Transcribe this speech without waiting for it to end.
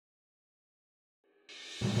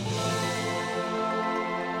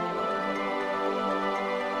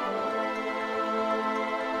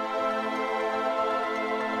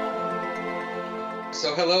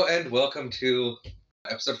So, hello and welcome to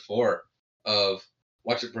episode 4 of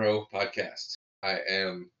Watch It Bro podcast. I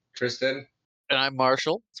am Tristan, And I'm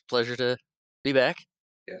Marshall. It's a pleasure to be back.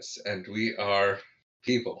 yes, and we are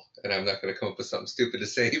people. And I'm not going to come up with something stupid to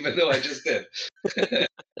say, even though I just did.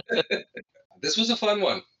 This was a fun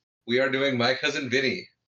one. We are doing My Cousin Vinny.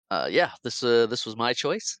 This was my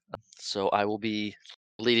choice, so I will be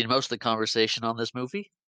leading most of the conversation on this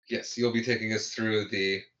movie Yes, you'll be taking us through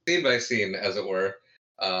the scene by scene, as it were.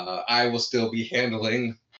 I will still be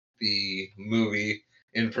handling the movie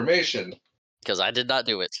information because I did not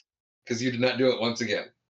do it. because you did not do it once again.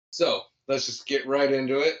 So let's just get right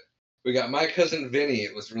into it. We got My Cousin Vinny.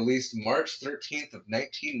 It was released March 13th of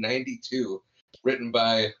 1992, written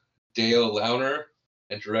by Dale Launer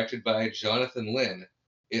and directed by Jonathan Lynn.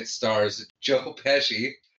 It stars Joe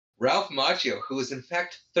Pesci, Ralph Macchio, who is in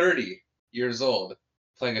fact 30 years old,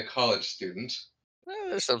 playing a college student.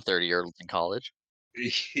 There's some 30-year-olds in college.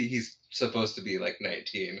 He's supposed to be like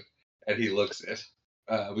 19, and he looks it.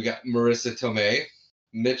 We got Marissa Tomei,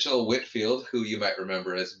 Mitchell Whitfield, who you might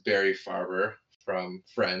remember as Barry Farber from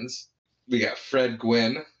Friends. We got Fred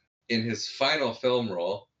Gwynn in his final film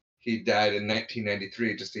role. He died in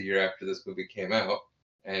 1993, just a year after this movie came out.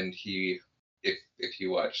 And if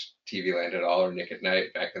you watch TV Land at all or Nick at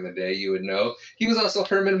Night back in the day, you would know he was also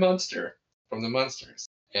Herman Munster from the Munsters.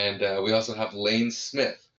 And we also have Lane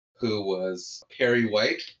Smith, who was Perry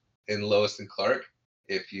White in Lois and Clark,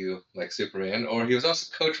 if you like Superman, or he was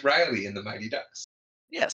also Coach Riley in The Mighty Ducks.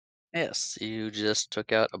 Yes, you just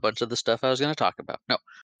took out a bunch of the stuff I was going to talk about. No.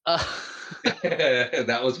 Uh,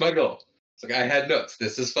 That was my goal. It's like I had notes.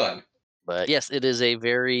 This is fun. but yes, it is a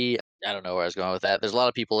very, I don't know where I was going with that. There's a lot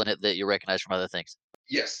of people in it that you recognize from other things.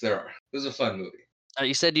 Yes, there are. It was a fun movie.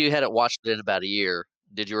 You said you hadn't watched it in about a year.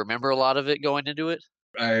 Did you remember a lot of it going into it?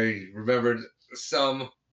 I remembered some,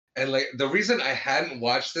 and like the reason I hadn't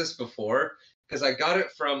watched this before because I got it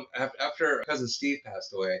from after cousin Steve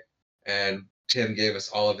passed away, and Tim gave us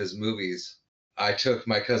all of his movies. I took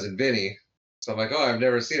My Cousin Vinny, so I'm like, oh, I've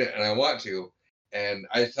never seen it, and I want to. And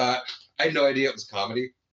I thought I had no idea it was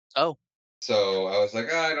comedy, Oh. so I was like,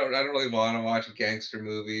 oh, I don't really want to watch a gangster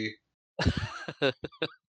movie.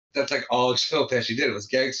 That's like all Joe Pesci did was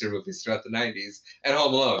gangster movies throughout the '90s and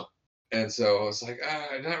Home Alone. And so I was like,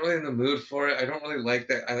 I'm not really in the mood for it. I don't really like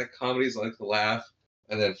that. I like comedies. I like to laugh.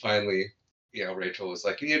 And then finally, Rachel was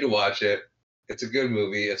like, you need to watch it. It's a good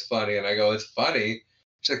movie. It's funny. And I go, it's funny.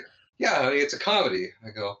 She's like, yeah, honey, it's a comedy. I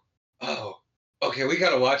go, oh, okay, we got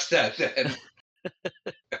to watch that then.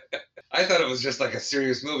 I thought it was just like a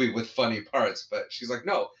serious movie with funny parts, but she's like,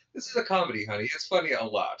 no, this is a comedy, honey. It's funny a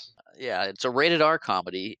lot. Yeah, it's a rated R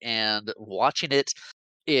comedy, and watching it,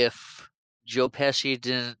 if Joe Pesci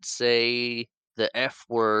didn't say the F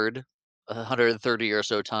word 130 or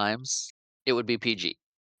so times, it would be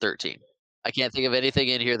PG-13. I can't think of anything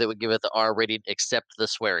in here that would give it the R rating except the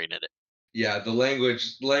swearing in it. Yeah, the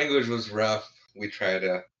language was rough. We try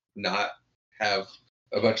to not have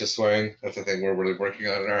a bunch of swearing. That's the thing we're really working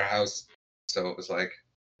on in our house. So it was like,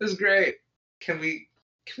 this is great. Can we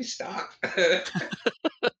stop?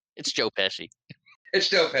 It's Joe Pesci. It's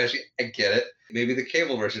Joe Pesci. I get it. Maybe the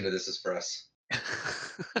cable version of this is for us.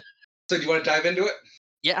 So do you want to dive into it?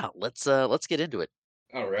 Yeah, let's get into it.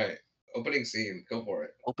 All right. Opening scene. Go for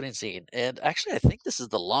it. Opening scene. And actually I think this is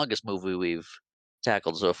the longest movie we've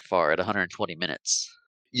tackled so far at 120 minutes.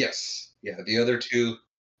 Yes. Yeah. The other two,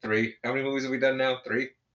 three. How many movies have we done now? 3?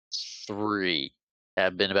 3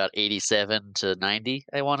 have been about 87 to 90,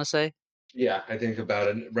 I want to say. Yeah, I think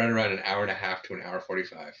right around an hour and a half to an hour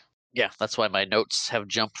 45. Yeah, that's why my notes have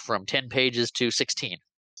jumped from 10 pages to 16.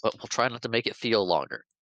 But we'll try not to make it feel longer.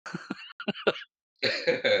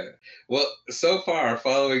 Well, so far,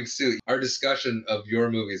 following suit, our discussion of your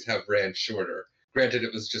movies have ran shorter. Granted,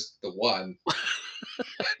 it was just the one.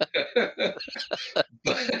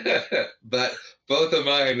 but both of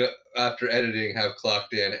mine, after editing, have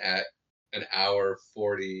clocked in at an hour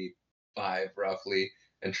 45, roughly,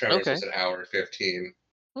 and Trevor's Okay. was an hour 15.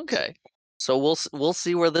 Okay. So we'll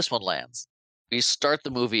see where this one lands. We start the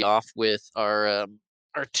movie off with our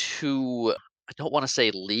two, I don't want to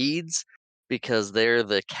say leads because they're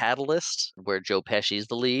the catalyst where Joe Pesci's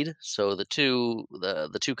the lead. So the two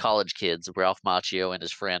college kids, Ralph Macchio and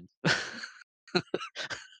his friend.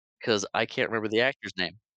 Because I can't remember the actor's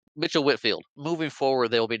name. Mitchell Whitfield. Moving forward,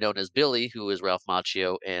 they'll be known as Billy, who is Ralph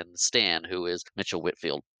Macchio, and Stan, who is Mitchell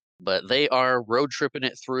Whitfield. But they are road tripping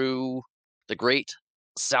it through the great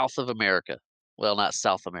South of America. Well, not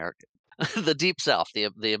South America. The deep South,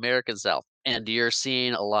 the American South. And you're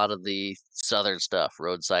seeing a lot of the Southern stuff,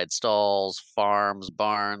 roadside stalls, farms,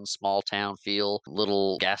 barns, small town feel,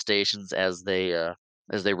 little gas stations as they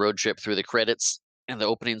as they road trip through the credits and the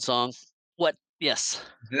opening song. What? Yes.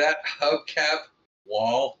 That hubcap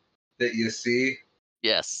wall that you see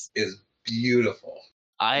Yes. is beautiful.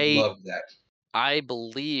 I I love that. I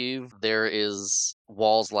believe there is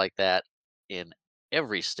walls like that in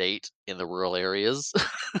every state in the rural areas.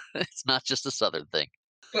 It's not just a southern thing.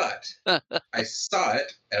 But I saw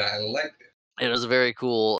it and I liked it. It was a very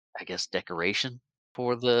cool, I guess, decoration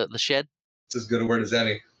for the shed. It's as good a word as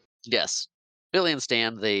any. Yes. Billy and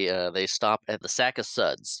Stan, they stop at the Sack of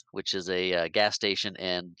Suds, which is a, gas station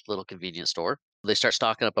and little convenience store. They start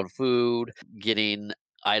stocking up on food, getting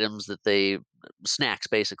items that they snacks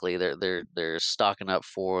basically. They're stocking up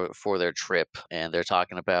for their trip, and they're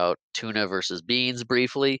talking about tuna versus beans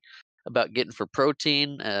briefly, about getting for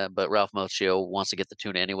protein, but Ralph Macchio wants to get the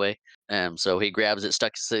tuna anyway. So he grabs it,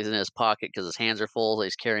 stuck it in his pocket because his hands are full.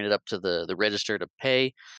 He's carrying it up to the register to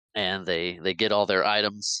pay, and they get all their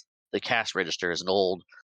items. The cash register is an old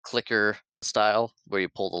clicker style where you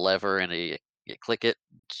pull the lever and you click it,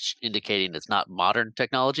 indicating it's not modern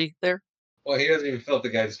technology there. Well, he doesn't even fill up the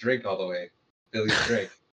guy's drink all the way. Billy's drink.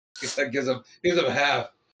 He like gives him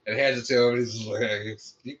half and hands it to him. And he's just like, "Hey, can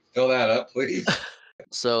you fill that up, please?"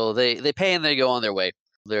 So they pay and they go on their way.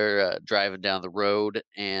 They're driving down the road,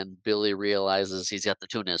 and Billy realizes he's got the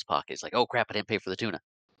tuna in his pocket. He's like, "Oh crap! I didn't pay for the tuna."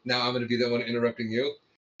 Now I'm going to be the one interrupting you.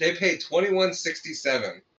 They pay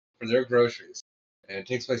 $21.67 for their groceries, and it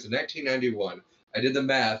takes place in 1991. I did the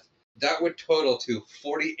math. That would total to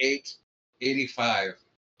 48.85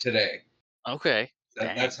 today. Okay,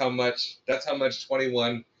 That's dang. how much. That's how much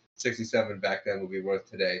 21.67 back then would be worth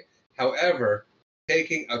today. However,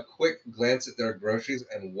 taking a quick glance at their groceries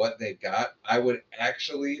and what they got, I would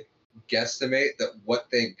actually guesstimate that what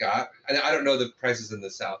they got. And I don't know the prices in the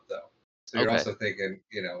South though. So you're Okay, also thinking,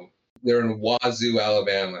 they're in Wazoo,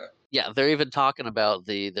 Alabama. yeah, they're even talking about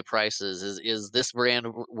the prices. Is this brand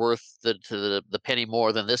worth the penny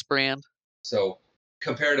more than this brand? So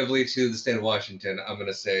comparatively to the state of Washington, I'm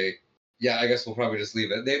gonna say, yeah, I guess we'll probably just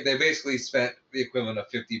leave it. They basically spent the equivalent of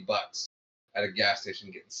 $50 at a gas station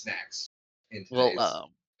getting snacks in Well,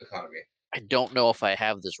 today's economy. I don't know if I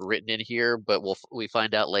have this written in here, but we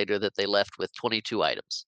find out later that they left with 22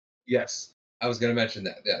 items. Yes, I was gonna mention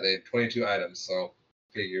that. Yeah, they had 22 items. So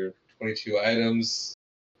figure 22 items,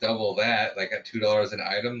 double that, like at $2 an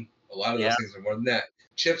item. A lot of Yeah. those things are more than that.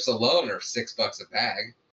 Chips alone are $6 a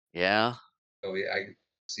bag. Yeah, So I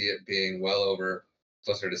see it being well over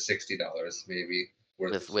closer to $60 maybe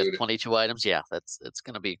worth of with food. 22 items, yeah, it's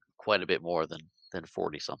gonna be quite a bit more than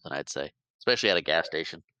 40 something, I'd say, especially at a gas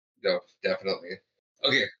station. No, definitely.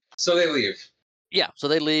 Okay, so they leave. Yeah, so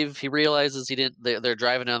they leave. He realizes he didn't. They're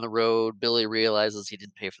driving down the road. Billy realizes he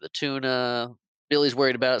didn't pay for the tuna. Billy's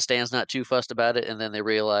worried about it. Stan's not too fussed about it. And then they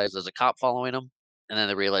realize there's a cop following them. And then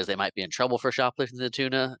they realize they might be in trouble for shoplifting the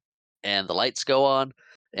tuna. And the lights go on,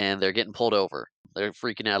 and they're getting pulled over. They're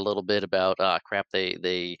freaking out a little bit about, ah, crap,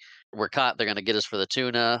 they were caught. They're going to get us for the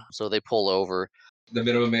tuna. So they pull over. The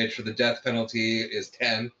minimum age for the death penalty is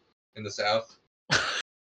 10 in the South.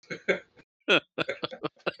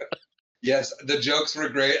 Yes, the jokes were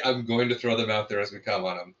great. I'm going to throw them out there as we come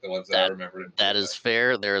on them, the ones that I That remembered and that pulled is up.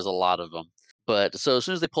 fair. There is a lot of them. But so as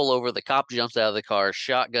soon as they pull over, the cop jumps out of the car,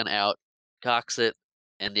 shotgun out, cocks it,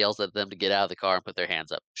 and yells at them to get out of the car and put their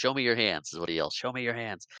hands up. "Show me your hands," is what he yells. "Show me your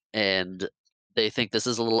hands." And they think this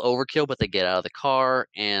is a little overkill, but they get out of the car,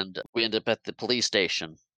 and we end up at the police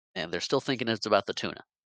station, and they're still thinking it's about the tuna.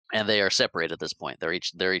 And they are separated at this point. They're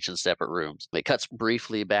each in separate rooms. It cuts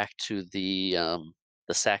briefly back to the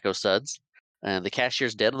Sacco Suds, and the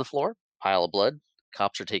cashier's dead on the floor, pile of blood.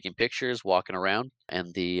 Cops are taking pictures, walking around,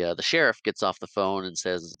 and the sheriff gets off the phone and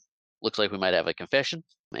says, "Looks like we might have a confession."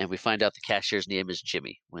 And we find out the cashier's name is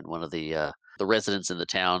Jimmy. When one of the residents in the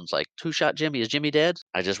town's like, "Who shot Jimmy? Is Jimmy dead?"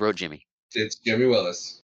 I just wrote Jimmy. It's Jimmy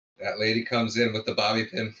Willis. That lady comes in with the bobby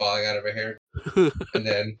pin falling out of her hair, and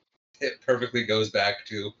then it perfectly goes back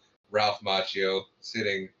to Ralph Macchio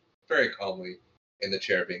sitting very calmly in the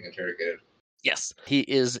chair being interrogated, Yes, he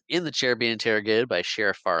is in the chair being interrogated by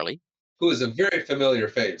Sheriff Farley. who is a very familiar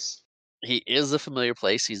face. He is a familiar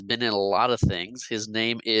place. He's been in a lot of things. His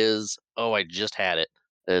name is, oh, I just had it.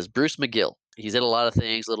 Is Bruce McGill. He's in a lot of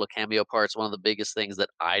things, little cameo parts. One of the biggest things that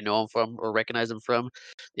I know him from or recognize him from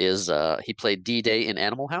is he played D-Day in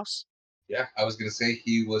Animal House. Yeah, I was going to say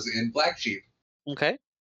he was in Black Sheep. Okay.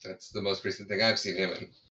 That's the most recent thing I've seen him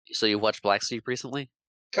in. So you watched Black Sheep recently?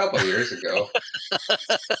 A couple of years ago.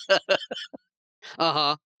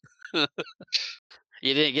 Uh-huh.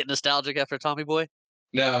 You didn't get nostalgic after Tommy Boy?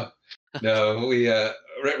 No, no, we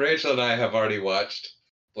Rachel and I have already watched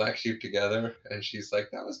Black Sheep together, and she's like,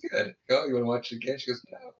 "That was good. Go, you want to watch it again?" She goes,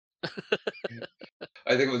 "No."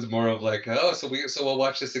 I think it was more of like, oh, so we'll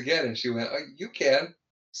watch this again, and she went, oh, you can.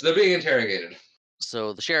 So they're being interrogated.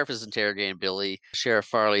 So the sheriff is interrogating Billy. Sheriff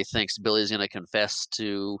Farley thinks Billy's going to confess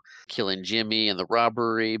to killing Jimmy and the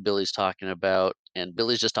robbery Billy's just talking about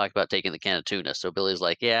taking the can of tuna. So Billy's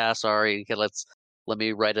like, "Yeah, sorry, okay, let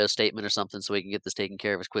me write a statement or something so we can get this taken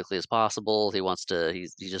care of as quickly as possible." He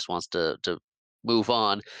just wants to move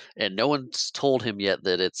on, and no one's told him yet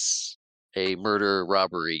that it's a murder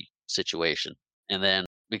robbery situation. And then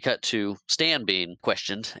we cut to Stan being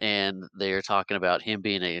questioned, and they're talking about him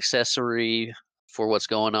being an accessory for what's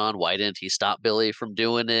going on. Why didn't he stop Billy from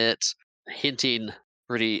doing it? Hinting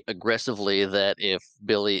pretty aggressively that if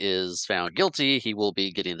Billy is found guilty, he will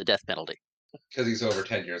be getting the death penalty. Because he's over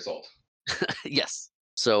 10 years old. Yes.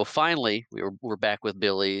 So finally, we're back with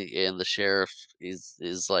Billy, and the sheriff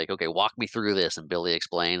is like, "Okay, walk me through this." And Billy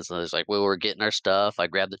explains, and he's like, "Well, we're getting our stuff. I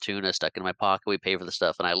grabbed the tuna, stuck it in my pocket. We paid for the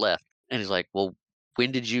stuff, and I left." And he's like, "Well,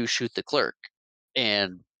 when did you shoot the clerk?"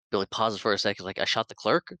 And Billy pauses for a second, like, "I shot the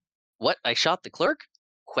clerk? What? I shot the clerk?"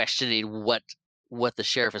 Questioning what the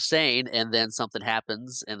sheriff is saying, and then something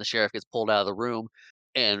happens, and the sheriff gets pulled out of the room,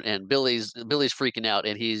 and Billy's freaking out,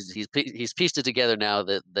 and he's pieced it together now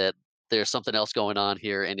that there's something else going on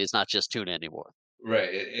here, and it's not just tuna anymore. Right.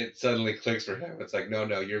 It suddenly clicks for him. It's like, no,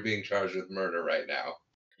 no, you're being charged with murder right now.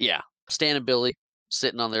 Yeah, Stan and Billy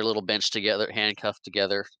sitting on their little bench together, handcuffed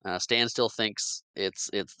together. Stan still thinks it's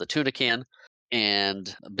the tuna can,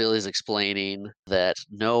 and Billy's explaining that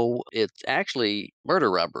no, it's actually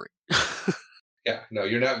murder robbery. Yeah, no,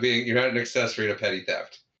 you're not an accessory to petty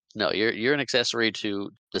theft. No, you're an accessory to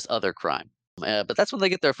this other crime. But that's when they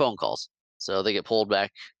get their phone calls. So they get pulled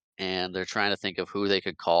back, and they're trying to think of who they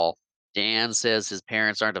could call. Dan says his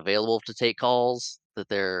parents aren't available to take calls, that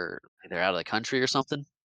they're out of the country or something.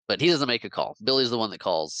 But he doesn't make a call. Billy's the one that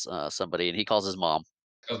calls somebody, and he calls his mom,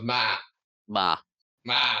 Goes, Ma. ma.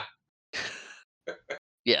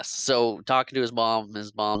 Yes. So talking to his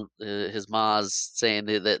ma's saying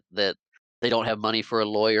that they don't have money for a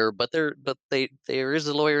lawyer, but there is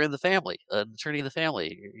a lawyer in the family, an attorney in the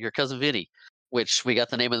family, your cousin Vinny, which we got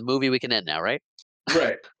the name of the movie. We can end now, right?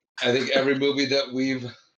 Right. I think every movie that we've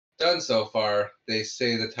done so far, they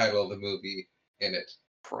say the title of the movie in it.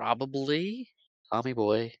 Probably Tommy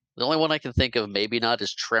Boy. The only one I can think of, maybe not,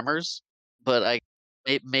 is Tremors, but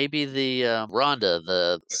maybe the Rhonda,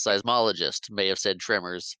 the seismologist, may have said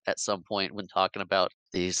Tremors at some point when talking about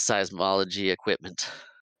the seismology equipment,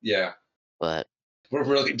 Yeah. but We're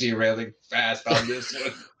really derailing fast on this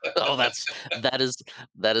one. oh, that is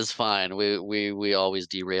that is fine. We always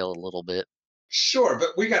derail a little bit. Sure, but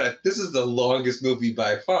we gotta this is the longest movie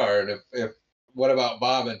by far. And if what about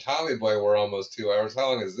Bob and Tommy Boy were almost 2 hours,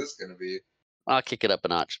 how long is this gonna be? I'll kick it up a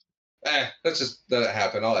notch. Let's just let it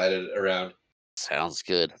happen. I'll edit it around. Sounds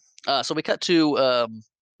good. So we cut to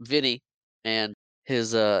Vinny and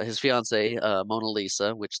his fiance Mona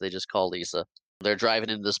Lisa, which they just call Lisa. They're driving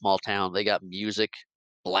into the small town. They got music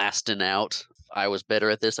blasting out. If I was better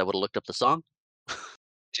at this, I would have looked up the song.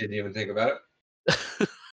 Didn't even think about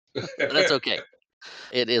That's it. okay.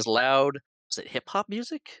 It is loud. Is it hip hop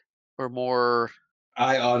music or more?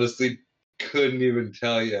 I honestly couldn't even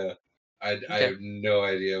tell you. I Okay. have no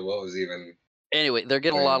idea what was even Anyway, they're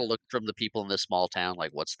getting a lot playing. of look from the people in this small town,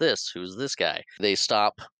 like, "What's this? Who's this guy?" They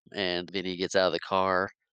stop, and Vinny gets out of the car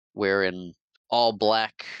wearing all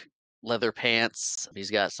black leather pants. He's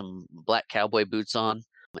got some black cowboy boots on,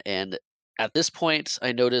 and at this point,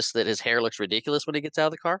 I notice that his hair looks ridiculous when he gets out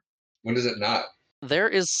of the car. When does it not? There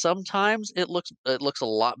is sometimes it looks a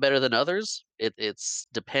lot better than others. It's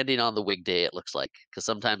depending on the wig day, it looks like, because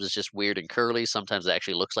sometimes it's just weird and curly, sometimes it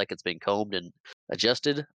actually looks like it's been combed and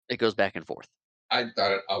adjusted. It goes back and forth. I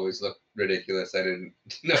thought it always looked ridiculous. I didn't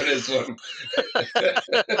notice one.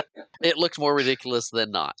 It looks more ridiculous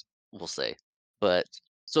than not, we'll say. But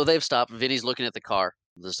so they've stopped. Vinny's looking at the car.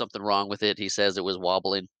 There's something wrong with it. He says it was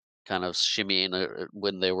wobbling, kind of shimmying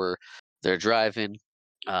when they're driving.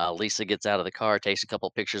 Lisa gets out of the car, takes a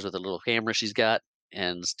couple pictures with a little camera she's got,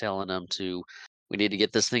 and is telling them we need to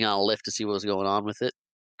get this thing on a lift to see what's going on with it,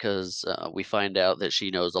 because we find out that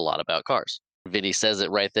she knows a lot about cars. Vinny says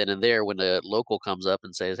it right then and there when the local comes up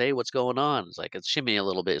and says, "Hey, what's going on?" It's like, "It's shimmying a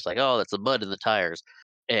little bit." It's like, "Oh, that's the mud in the tires."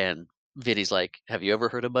 And Vinny's like, "Have you ever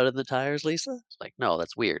heard of mud in the tires, Lisa?" It's like, "No,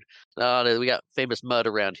 that's weird." "Oh, we got famous mud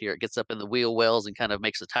around here. It gets up in the wheel wells and kind of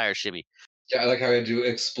makes the tire shimmy." Yeah, I like how I had to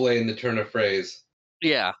explain the turn of phrase.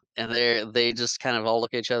 Yeah, and they just kind of all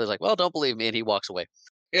look at each other like, "Well, don't believe me," and he walks away.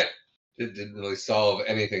 Yeah, it didn't really solve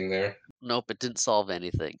anything there. Nope, it didn't solve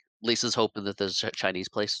anything. Lisa's hoping that there's a Chinese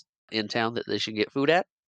place in town that they should get food at.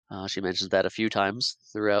 She mentions that a few times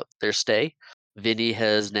throughout their stay. Vinny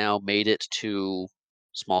has now made it to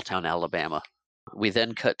small town Alabama. We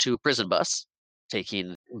then cut to a prison bus,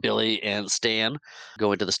 taking Billy and Stan,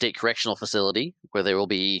 going to the state correctional facility where they will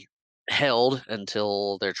be held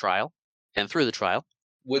until their trial and through the trial.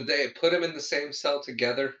 Would they put him in the same cell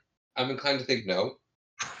together? I'm inclined to think no.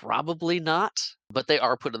 Probably not, but they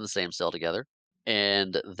are put in the same cell together,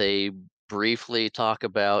 and they briefly talk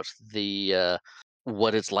about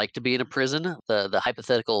what it's like to be in a prison. The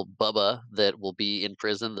hypothetical Bubba that will be in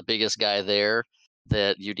prison, the biggest guy there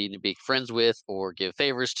that you need to be friends with or give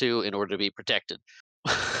favors to in order to be protected.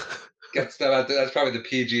 Get stuff out there. That's probably the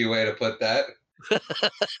PG way to put that.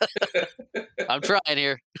 I'm trying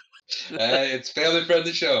here. It's family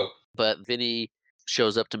friendly show. But Vinny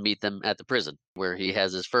shows up to meet them at the prison where he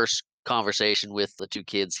has his first conversation with the two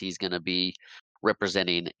kids he's going to be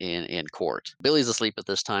representing in court. Billy's asleep at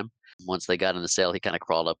this time. Once they got in the cell, he kind of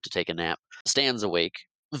crawled up to take a nap. Stan's awake.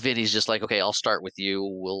 Vinny's just like, okay, I'll start with you.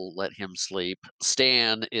 We'll let him sleep.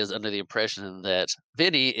 Stan is under the impression that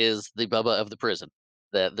Vinny is the Bubba of the prison,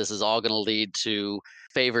 that this is all going to lead to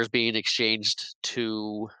favors being exchanged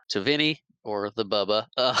to Vinny or the Bubba.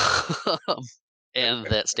 And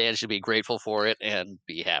that Stan should be grateful for it and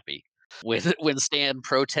be happy. When Stan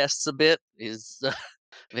protests a bit, is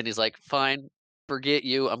Vinny's like, "Fine, forget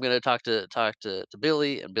you. I'm gonna talk to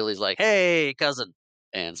Billy." And Billy's like, "Hey, cousin."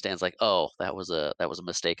 And Stan's like, "Oh, that was a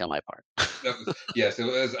mistake on my part." Yes, it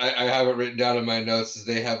was. I have it written down in my notes. Is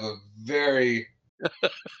they have a very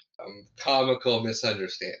comical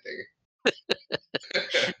misunderstanding.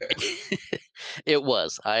 It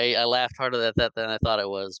was. I laughed harder at that than I thought it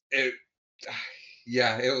was. It,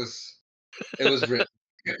 yeah, it was. It was written.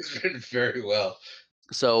 It was written very well.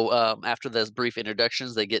 So after those brief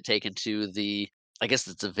introductions, they get taken to I guess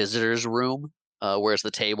it's a visitor's room, where's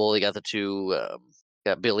the table. They got the two,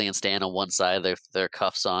 got Billy and Stan on one side, their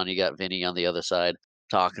cuffs on. You got Vinny on the other side,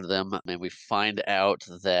 talking to them, and we find out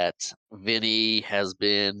that Vinny has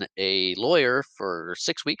been a lawyer for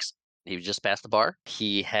 6 weeks. He just passed the bar.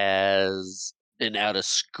 He has been out of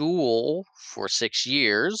school for 6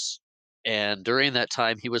 years. And during that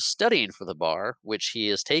time, he was studying for the bar, which he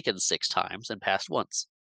has taken 6 times and passed once.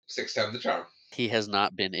 6 times the charm. He has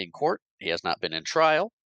not been in court. He has not been in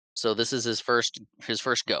trial. So this is his first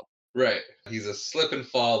go. Right. He's a slip and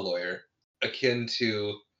fall lawyer, akin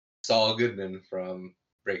to Saul Goodman from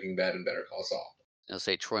Breaking Bad and Better Call Saul. I'll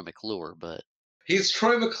say Troy McClure, but He's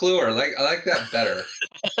Troy McClure. I like that better.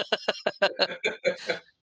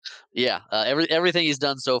 yeah, everything he's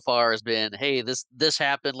done so far has been, hey, this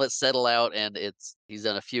happened, let's settle out, and he's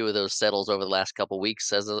done a few of those settles over the last couple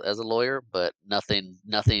weeks as a lawyer, but nothing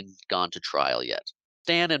gone to trial yet.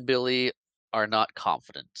 Stan and Billy are not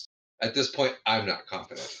confident. At this point, I'm not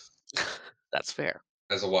confident That's fair.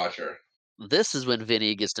 as a watcher. This is when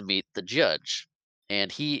Vinny gets to meet the judge,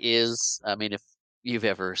 and he is. I mean, if you've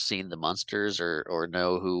ever seen the Munsters or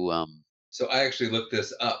know who, So I actually looked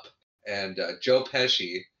this up, and Joe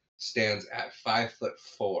Pesci stands at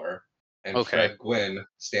 5'4", and okay, Fred Gwynn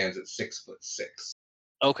stands at 6'6".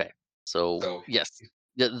 okay, so So yes,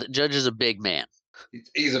 the judge is a big man.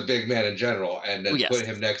 he's a big man in general, and then Yes, put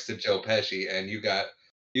him next to Joe Pesci, and you got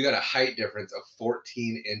a height difference of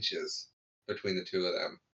 14 inches between the two of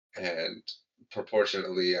them, and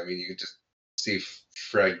proportionately, I mean, you could just see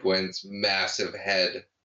Fred Gwynn's massive head.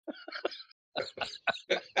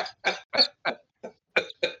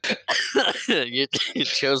 you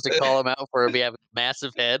chose to call him out for having a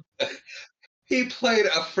massive head. He played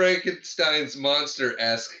a Frankenstein's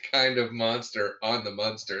monster-esque kind of monster on the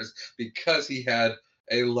Munsters because he had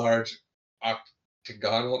a large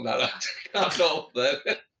octagonal, not octagonal, but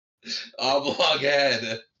oblong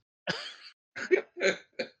head.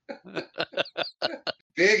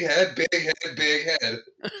 Big head, big head, big head.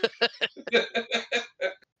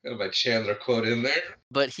 Got my Chandler quote in there.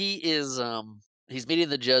 But he's meeting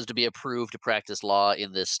the judge to be approved to practice law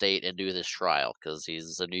in this state and do this trial because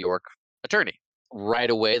he's a New York attorney.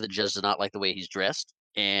 Right away, the judge does not like the way he's dressed,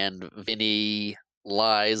 and Vinny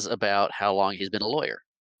lies about how long he's been a lawyer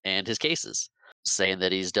and his cases, saying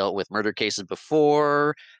that he's dealt with murder cases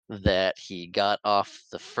before, that he got off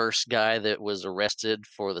the first guy that was arrested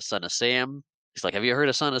for the Son of Sam. He's like, "Have you heard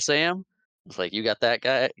of Son of Sam?" It's like, "You got that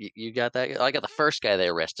guy? You got that guy? I got the first guy they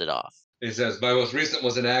arrested off." He says, my most recent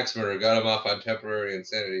was an axe murder. Got him off on temporary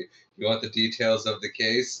insanity. You want the details of the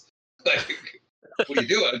case? Like, what are you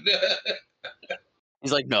doing?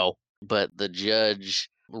 He's like, "No." But the judge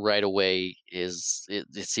right away it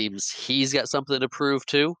seems he's got something to prove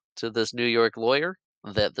to this New York lawyer,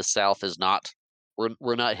 that the South is not.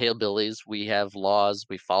 We're not hillbillies. We have laws.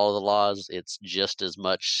 We follow the laws. It's just as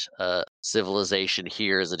much civilization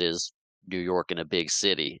here as it is New York in a big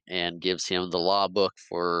city and gives him the law book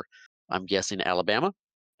for, I'm guessing, Alabama,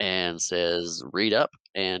 and says, read up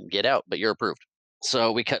and get out, but you're approved.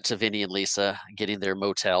 So we cut to Vinny and Lisa getting their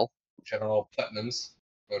motel. General Putnam's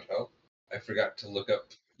hotel. I forgot to look up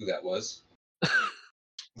who that was.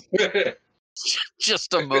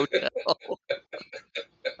 Just a motel.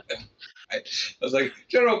 I was like,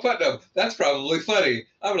 General Putnam, that's probably funny.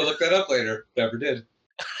 I'm gonna look that up later. Never did.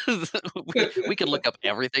 We could look up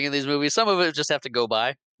everything in these movies. Some of it just have to go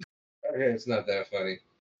by. Okay, it's not that funny.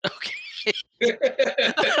 Okay.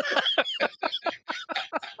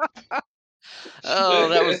 Oh,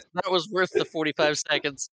 that was worth the 45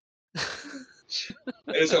 seconds.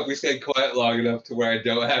 I just hope we stay quiet long enough to where I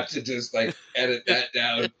don't have to just like edit that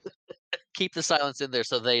down. Keep the silence in there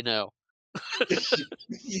so they know.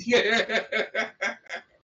 Yeah.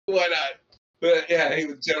 Why not? But yeah, he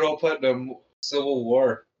was General Putnam, Civil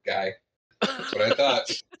War guy. That's what I thought.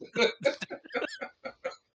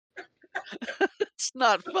 It's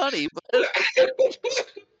not funny, but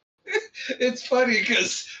It's funny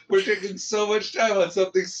because we're taking so much time on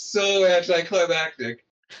something so anticlimactic.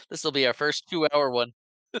 this will be our first 2-hour one.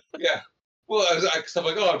 Yeah. Well, I'm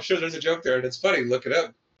like, oh, I'm sure there's a joke there, and it's funny. Look it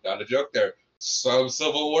up. Not a joke there. Some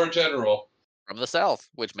Civil War general. From the South,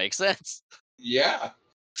 which makes sense. Yeah.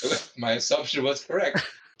 My assumption was correct.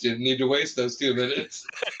 Didn't need to waste those 2 minutes.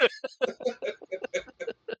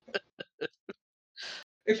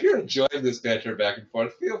 If you're enjoying this banter back and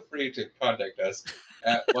forth, feel free to contact us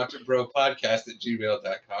at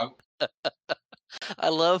watchitbropodcast@gmail.com. I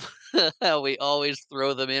love how we always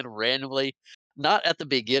throw them in randomly, not at the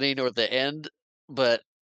beginning or the end, but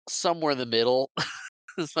somewhere in the middle.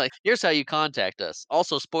 It's like, here's how you contact us.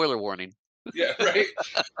 Also, spoiler warning. Yeah, right.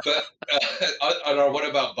 But on our What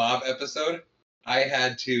About Bob episode, I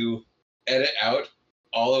had to edit out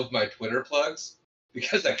all of my Twitter plugs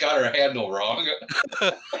because I got our handle wrong.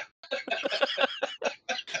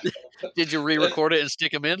 Did you re-record it and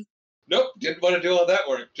stick them in? Nope, didn't want to do all that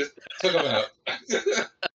work. Just took them out.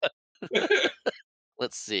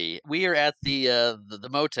 Let's see. We are at the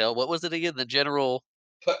motel. What was it again?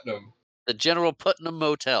 Putnam. The General Putnam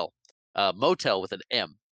Motel. Motel with an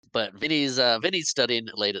M. But Vinny's studying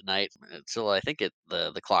late at night until I think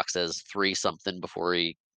the clock says 3 something before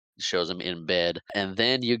he shows him in bed. And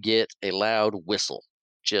then you get a loud whistle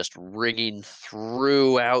just ringing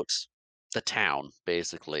throughout the town,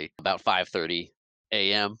 basically, about 5:30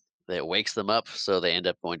 a.m. That wakes them up, so they end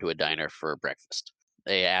up going to a diner for breakfast.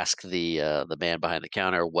 They ask the man behind the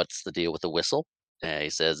counter, "What's the deal with the whistle?" He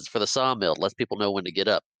says, "It's for the sawmill. It lets people know when to get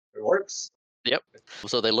up." It works. Yep.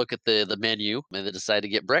 So they look at the menu and they decide to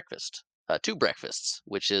get breakfast, 2 breakfasts,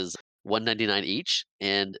 which is 1.99 each.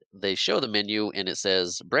 And they show the menu and it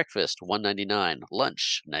says breakfast 1.99,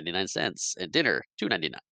 lunch 99 cents, and dinner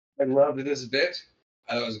 2.99. I loved this bit.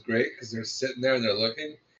 I thought it was great because they're sitting there and they're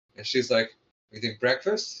looking, and she's like, "You think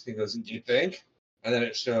breakfast?" He goes, "You think?" And then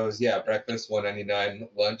it shows, yeah, breakfast 1.99,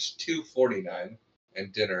 lunch 2.49,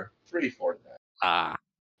 and dinner 3.49. Ah,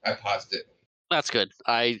 I paused it. that's good.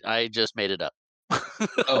 I just made it up.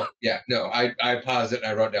 Oh yeah, no, I paused it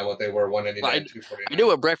and I wrote down what they were: 1.99, I knew 2.49.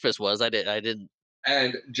 what breakfast was. I didn't.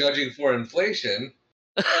 And judging for inflation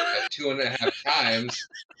at 2.5 times,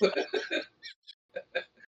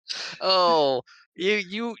 Oh,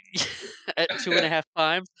 you at 2.5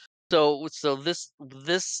 times. So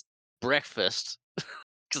this breakfast,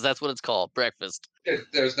 because that's what it's called, breakfast.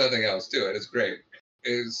 there's nothing else to it. It's great.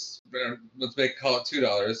 Is let's call it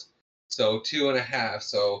 $2. So 2.5.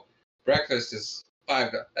 So breakfast is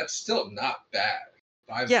 $5. That's still not bad.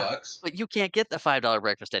 Five Yeah, bucks. but you can't get the $5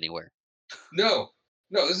 breakfast anywhere. No,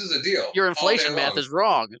 no, this is a deal. Your All day inflation math long. is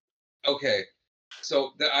wrong. Okay,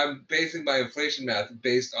 so I'm basing my inflation math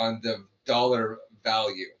based on the dollar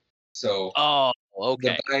value. So Oh,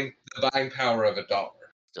 okay. the buying power of a dollar.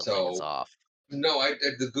 Still think it's So off. no, I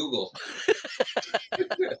did the Google.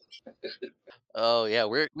 Oh yeah,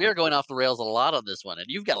 we are going off the rails a lot on this one, and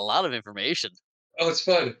you've got a lot of information. Oh, it's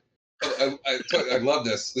fun. Oh, I love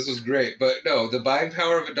this. This was great. But no, the buying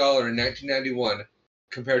power of a dollar in 1991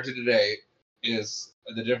 compared to today is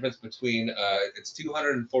the difference between it's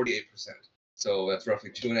 248%. So that's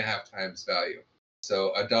roughly 2.5 times value.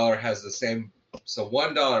 So a dollar has the same. So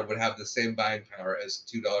 $1 would have the same buying power as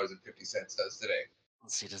 $2.50 does today.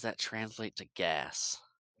 Let's see, does that translate to gas?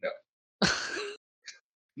 No,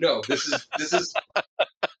 no.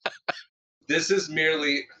 This is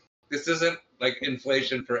merely. This isn't like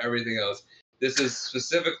inflation for everything else. This is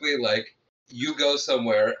specifically like you go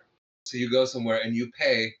somewhere. So you go somewhere and you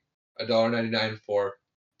pay $1.99 for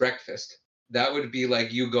breakfast. That would be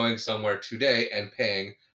like you going somewhere today and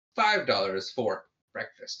paying $5 for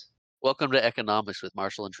breakfast. Welcome to economics with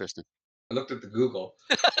Marshall and Tristan. I looked at the Google.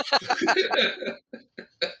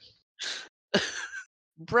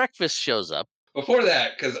 Breakfast shows up. Before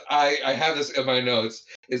that, because I have this in my notes,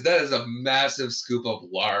 that is a massive scoop of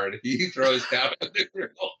lard he throws down on the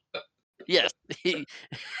grill. Yes,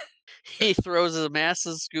 he throws a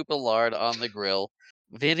massive scoop of lard on the grill.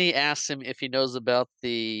 Vinny asks him if he knows about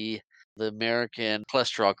the American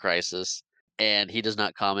cholesterol crisis, and he does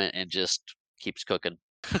not comment and just keeps cooking.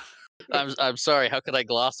 I'm sorry. How could I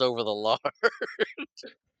gloss over the lard?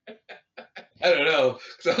 I don't know.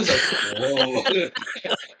 So I was like, whoa.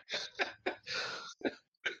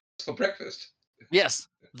 For breakfast. Yes,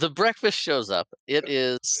 the breakfast shows up. It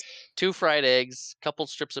is 2 fried eggs, couple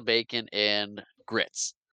strips of bacon, and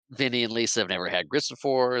grits. Vinny and Lisa have never had grits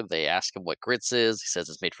before. They ask him what grits is. He says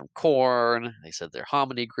it's made from corn. They said they're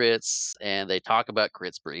hominy grits, and they talk about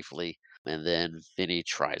grits briefly, and then Vinny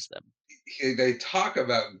tries them. They talk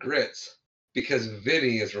about grits because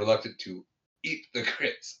Vinny is reluctant to eat the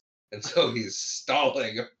grits. And so he's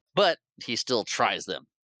stalling. But he still tries them.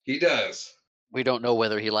 He does. We don't know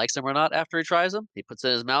whether he likes them or not after he tries them. He puts it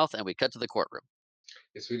in his mouth, and we cut to the courtroom.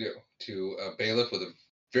 Yes, we do. To a bailiff with a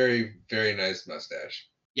very, very nice mustache.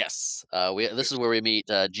 Yes, this is where we meet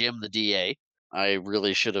Jim, the DA. I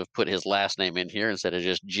really should have put his last name in here instead of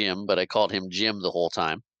just Jim, but I called him Jim the whole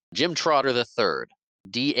time. Jim Trotter the third,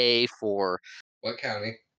 DA for. What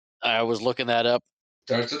county? I was looking that up.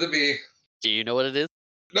 Starts with a B. Do you know what it is?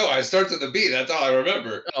 No, it starts with a B. That's all I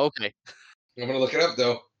remember. Oh, okay. I'm going to look it up,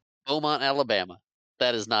 though. Beaumont, Alabama.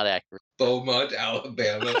 That is not accurate. Beaumont,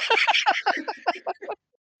 Alabama.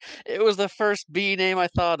 It was the first B name I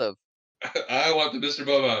thought of. I want the Mr.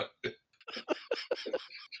 Beaumont. It's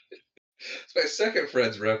my second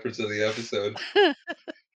Friends reference of the episode.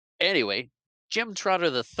 Anyway, Jim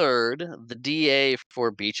Trotter the third, the DA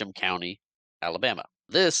for Beecham County, Alabama.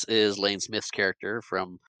 This is Lane Smith's character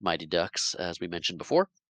from Mighty Ducks, as we mentioned before.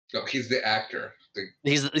 No, he's the actor.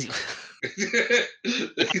 He is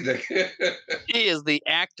the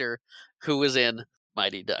actor who was in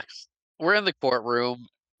Mighty Ducks. We're in the courtroom.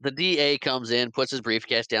 The DA comes in, puts his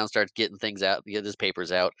briefcase down, starts getting things out, get his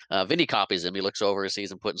papers out. Vinny copies him. He looks over,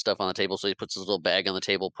 sees him putting stuff on the table, so he puts his little bag on the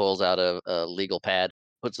table, pulls out a legal pad,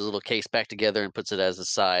 puts his little case back together, and puts it as a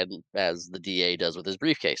side, as the DA does with his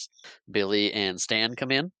briefcase. Billy and Stan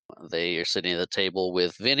come in. They are sitting at the table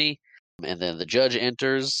with Vinny, and then the judge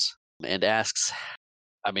enters and asks,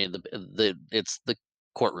 it's the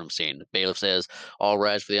courtroom scene. The bailiff says, "All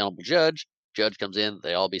rise for the honorable judge." Judge comes in.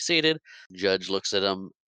 They all be seated. Judge looks at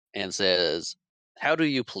him and says, "How do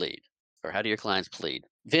you plead? Or how do your clients plead?"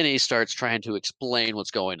 Vinny starts trying to explain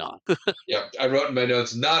what's going on. Yep, I wrote in my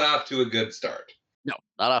notes, not off to a good start. No,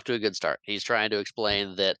 not off to a good start. He's trying to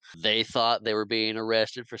explain that they thought they were being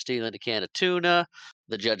arrested for stealing a can of tuna.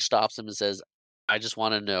 The judge stops him and says, "I just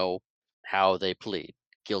want to know how they plead.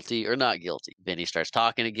 Guilty or not guilty?" Vinny starts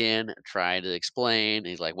talking again, trying to explain.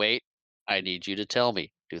 He's like, "Wait, I need you to tell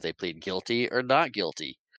me. Do they plead guilty or not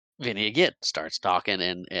guilty?" Vinny again starts talking,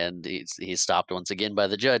 and he's stopped once again by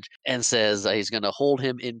the judge and says he's going to hold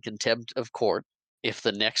him in contempt of court if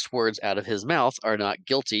the next words out of his mouth are not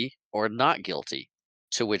guilty or not guilty.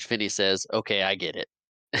 To which Vinny says, "Okay, I get it."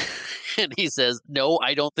 And he says, "No,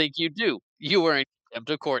 I don't think you do. You are in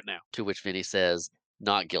contempt of court now." To which Vinny says,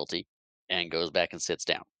 "Not guilty," and goes back and sits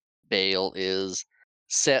down. Bail is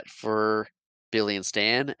set for Billy and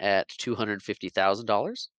Stan at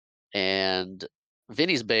 $250,000, and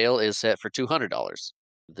Vinny's bail is set for $200.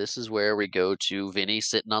 This is where we go to Vinny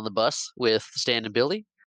sitting on the bus with Stan and Billy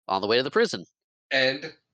on the way to the prison.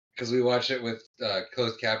 And because we watched it with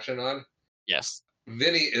closed caption on, Yes.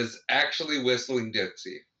 Vinny is actually whistling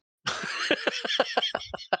Dixie.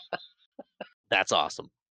 That's awesome.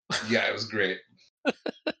 Yeah, it was great.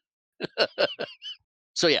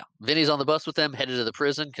 So yeah, Vinny's on the bus with them, headed to the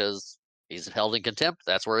prison because he's held in contempt.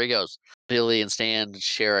 That's where he goes. Billy and Stan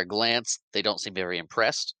share a glance. They don't seem very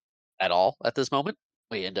impressed at all at this moment.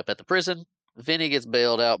 We end up at the prison. Vinny gets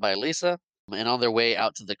bailed out by Lisa, and on their way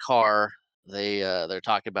out to the car, they're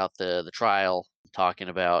talking about the trial, talking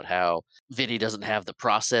about how Vinny doesn't have the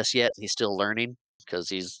process yet. He's still learning because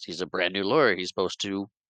he's a brand new lawyer. He's supposed to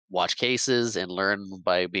watch cases and learn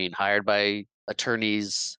by being hired by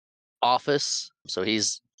attorneys' office. So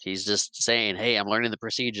he's just saying, "Hey, I'm learning the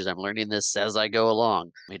procedures. I'm learning this as I go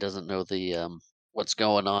along." He doesn't know the what's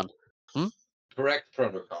going on. Correct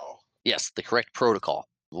protocol. Yes, the correct protocol.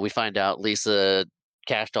 We find out Lisa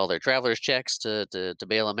cashed all their travelers' checks to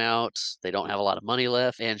bail him out. They don't have a lot of money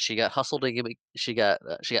left, and she got hustled in. She got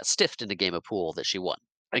stiffed in a game of pool that she won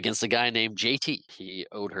against a guy named JT. He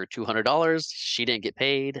owed her $200. She didn't get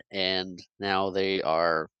paid, and now they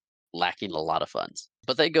are lacking a lot of funds.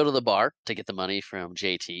 But they go to the bar to get the money from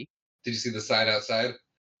JT. Did you see the sign outside?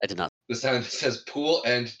 I did not. The sign that says pool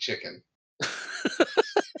and chicken.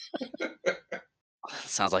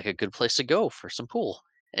 Sounds like a good place to go for some pool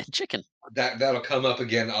and chicken. That'll come up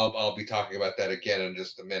again. I'll be talking about that again in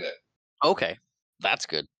just a minute. Okay, that's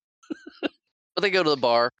good. But they go to the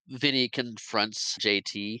bar. Vinny confronts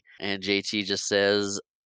JT, and JT just says,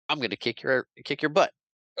 "I'm going to kick your butt."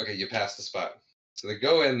 Okay, you passed the spot. So they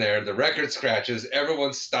go in there, the record scratches,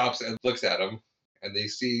 everyone stops and looks at him, and they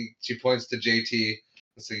see she points to JT.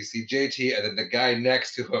 So you see JT and then the guy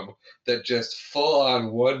next to him that just full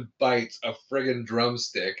on one bites a friggin'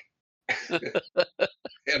 drumstick.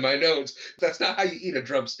 In my notes, that's not how you eat a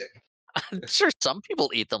drumstick. I'm sure some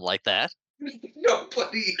people eat them like that.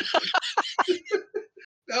 Nobody.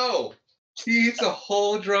 No. He eats a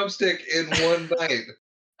whole drumstick in one bite.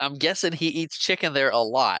 I'm guessing he eats chicken there a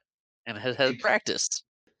lot and has had practice.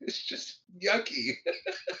 It's just yucky.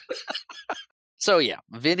 So yeah,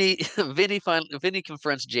 Vinny Vinny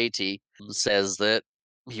confronts JT and says that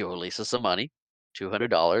he owe Lisa some money,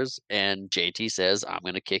 $200, and JT says, "I'm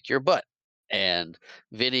going to kick your butt." And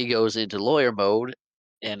Vinny goes into lawyer mode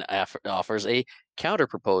and offers a counter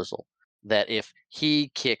proposal that if he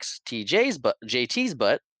kicks JT's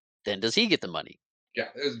butt, then does he get the money? Yeah,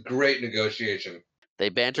 it was great negotiation. They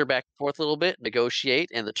banter back and forth a little bit, negotiate,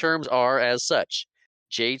 and the terms are as such.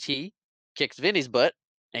 JT kicks Vinny's butt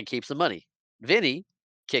and keeps the money. Vinny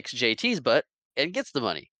kicks JT's butt and gets the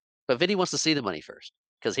money. But Vinny wants to see the money first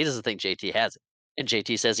because he doesn't think JT has it. And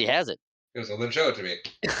JT says he has it. He goes, well, then show it to me.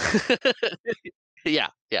 Yeah,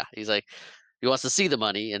 yeah. He's like, he wants to see the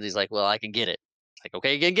money, and he's like, "Well, I can get it." It's like,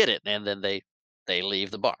 "Okay, you can get it." And then they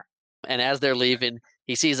leave the bar. And as they're leaving,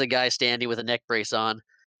 he sees a guy standing with a neck brace on.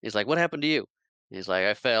 He's like, "What happened to you?" He's like,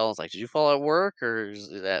 "I fell." It's like, "Did you fall at work, or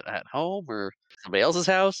is it at home, or somebody else's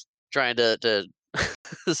house?" Trying to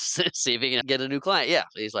see if he can get a new client. Yeah,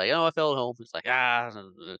 he's like, "Oh, I fell at home." He's like,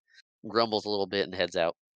 grumbles a little bit and heads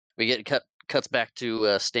out. We get cuts back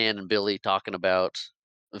to Stan and Billy talking about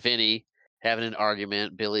Vinny having an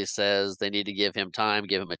argument. Billy says they need to give him time,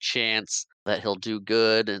 give him a chance, that he'll do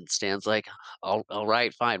good. And Stan's like, all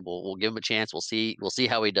right, fine. We'll give him a chance. We'll see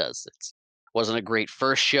how he does. It's wasn't a great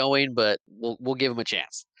first showing, but we'll give him a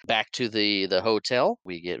chance." Back to the hotel,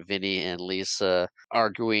 we get Vinny and Lisa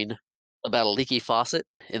arguing about a leaky faucet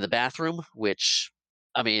in the bathroom, which,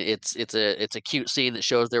 I mean, it's a cute scene that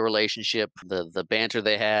shows their relationship, the banter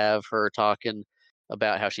they have, her talking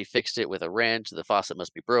about how she fixed it with a wrench, the faucet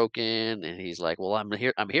must be broken, and he's like, "Well, I'm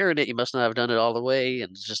hearing it, you must not have done it all the way,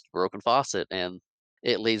 and it's just a broken faucet." And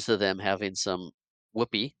it leads to them having some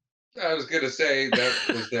whoopee. I was going to say that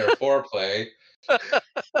was their foreplay,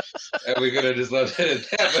 and we could have just left it at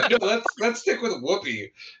that. But no, let's stick with Whoopi.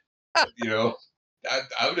 You know,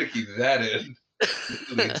 I'm going to keep that in.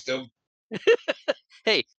 At least,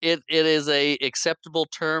 Hey, it is a acceptable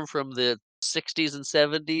term from the 60s and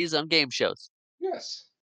 70s on game shows. yes.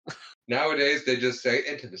 Nowadays, they just say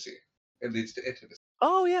intimacy. It leads to intimacy.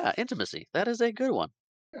 Oh yeah, intimacy. That is a good one.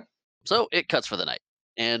 Yeah. So it cuts for the night,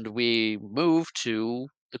 and we move to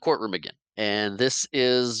the courtroom again. And this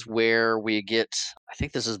is where we get, I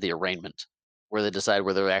think this is the arraignment, where they decide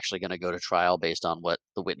whether they're actually going to go to trial based on what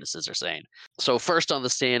the witnesses are saying. So first on the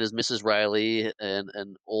stand is Mrs. Riley,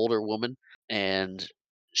 an older woman, and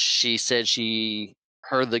she said she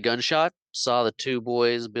heard the gunshot, saw the two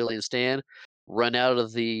boys, Billy and Stan, run out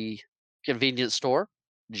of the convenience store,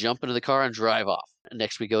 jump into the car, and drive off.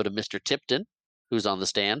 Next, we go to Mr. Tipton, who's on the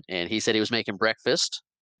stand, and he said he was making breakfast.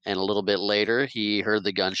 And a little bit later, he heard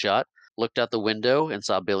the gunshot, looked out the window, and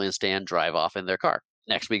saw Billy and Stan drive off in their car.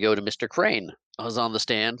 Next, we go to Mr. Crane, who was on the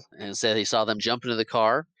stand and said he saw them jump into the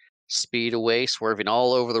car, speed away, swerving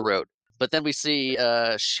all over the road. But then we see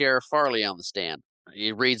Sheriff Farley on the stand.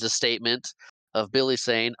 He reads a statement of Billy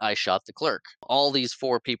saying, "I shot the clerk." All these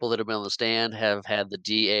four people that have been on the stand have had the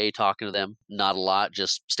DA talking to them. Not a lot,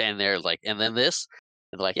 just standing there like, "And then this?"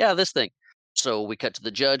 And they're like, "Yeah, this thing." So we cut to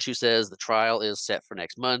the judge who says the trial is set for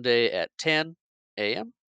next Monday at 10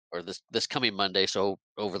 a.m. or this coming Monday. So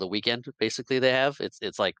over the weekend, basically they have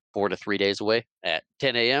it's like 4 to 3 days away at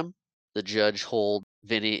 10 a.m. The judge hold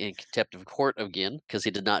Vinny in contempt of court again because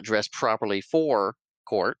he did not dress properly for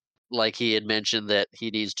court. Like he had mentioned that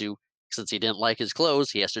he needs to, since he didn't like his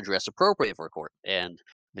clothes, he has to dress appropriate for court. And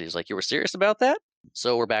he's like, "You were serious about that?"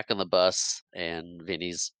 So we're back on the bus, and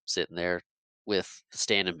Vinny's sitting there with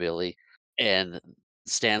Stan and Billy, and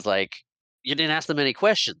Stan's like, "You didn't ask them any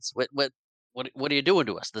questions. What are you doing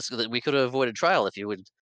to us? This we could have avoided trial if you had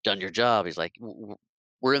done your job." He's like,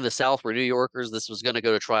 "We're in the South. We're New Yorkers. This was going to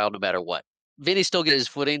go to trial no matter what." Vinny's still getting his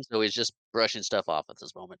footing, so he's just brushing stuff off at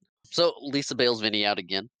this moment. So Lisa bails Vinny out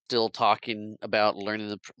again, still talking about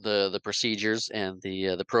learning the procedures and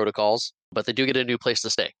the protocols. But they do get a new place to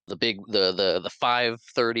stay. The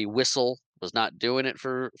 5:30 whistle was not doing it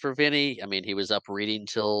for Vinny. I mean, he was up reading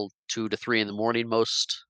till 2 to 3 in the morning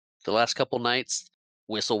the last couple nights.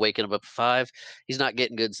 Whistle waking him up at 5. He's not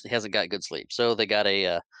getting good. He hasn't got good sleep. So they got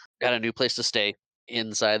a new place to stay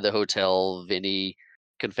inside the hotel. Vinny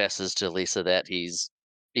confesses to Lisa that he's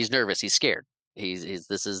nervous, he's scared. He's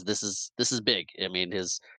this is big. I mean,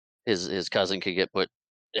 his cousin could get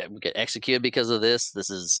executed because of this. This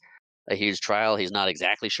is a huge trial. He's not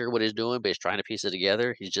exactly sure what he's doing, but he's trying to piece it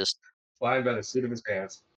together. He's just Flying by the seat of his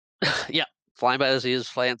pants yeah, flying by the seat of his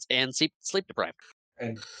pants and sleep deprived.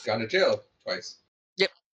 and gone to jail twice. Yep.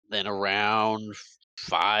 Then around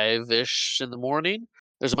 5-ish in the morning,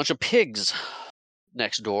 there's a bunch of pigs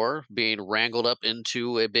next door being wrangled up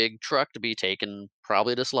into a big truck to be taken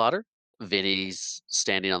probably to slaughter. Vinny's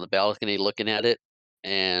standing on the balcony looking at it,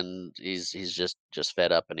 and he's just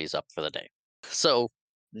fed up and he's up for the day. So,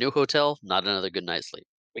 new hotel, not another good night's sleep.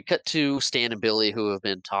 We cut to Stan and Billy who have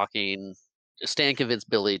been talking. Stan convinced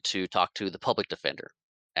Billy to talk to the public defender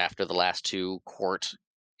after the last two court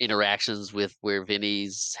interactions with where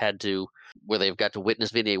they've got to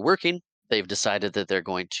witness Vinny working. They've decided that they're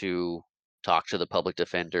going to talk to the public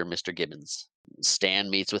defender, Mr. Gibbons. Stan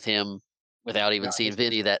meets with him without even Not seeing his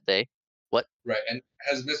Vinny that day. What? right. And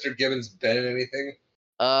has Mr. Gibbons been in anything?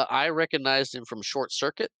 I recognized him from Short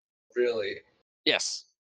Circuit. Really? Yes.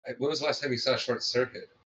 When was the last time you saw Short Circuit?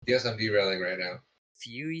 Yes, I'm derailing right now.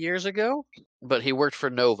 Few years ago, but he worked for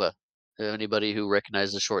Nova. Anybody who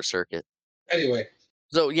recognizes Short Circuit. Anyway,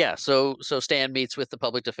 So yeah, so Stan meets with the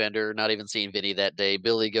public defender, not even seeing Vinny that day.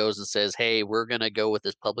 Billy goes and says, "Hey, we're gonna go with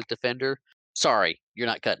this public defender. Sorry, you're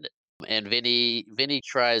not cutting it." And Vinny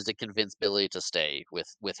tries to convince Billy to stay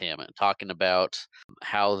with him, and talking about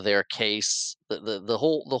how their case, the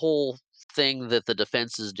whole thing that the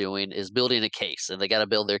defense is doing is building a case, and they got to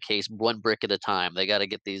build their case one brick at a time. They got to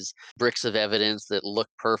get these bricks of evidence that look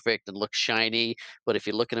perfect and look shiny, but if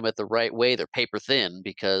you look at them at the right way, they're paper thin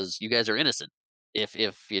because you guys are innocent. If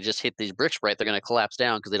you just hit these bricks right, they're going to collapse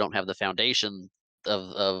down because they don't have the foundation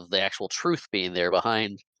of the actual truth being there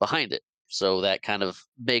behind it. So that kind of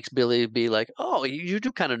makes Billy be like, "Oh, you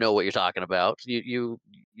do kind of know what you're talking about.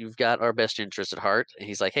 You've got our best interest at heart." And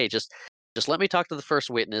he's like, "Hey, just let me talk to the first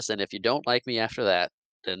witness, and if you don't like me after that,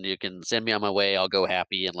 then you can send me on my way. I'll go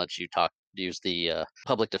happy and let you use the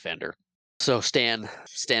public defender." So Stan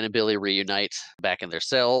and Billy reunite back in their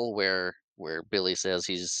cell where Billy says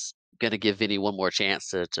he's gonna give Vinny one more chance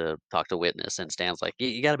to talk to witness, and Stan's like,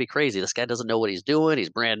 you gotta be crazy. This guy doesn't know what he's doing. He's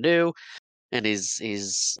brand new. And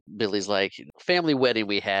he's Billy's like, family wedding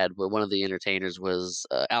we had where one of the entertainers was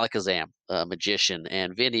Alakazam, a magician,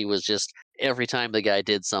 and Vinny was just every time the guy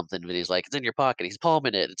did something, Vinny's like, it's in your pocket. He's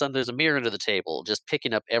palming it. There's a mirror under the table, just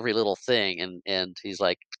picking up every little thing, and he's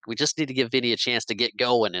like, we just need to give Vinny a chance to get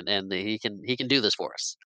going, and he can do this for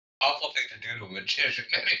us. awful thing to do to a magician.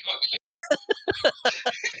 Anyway,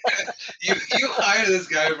 you hire this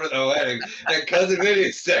guy for the wedding, and Cousin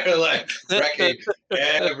Vinny's there like wrecking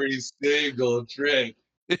every single trick.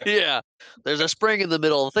 Yeah, there's a spring in the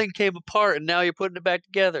middle. The thing came apart, and now you're putting it back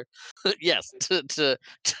together. Yes, to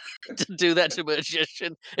do that to a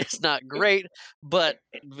magician, it's not great. But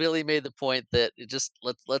Billy made the point that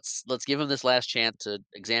let's give him this last chance to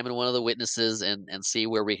examine one of the witnesses and see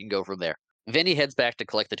where we can go from there. Vinny heads back to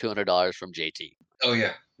collect the $200 from JT. Oh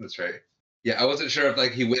yeah, that's right. Yeah, I wasn't sure if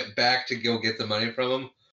like he went back to go get the money from him,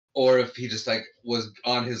 or if he just like was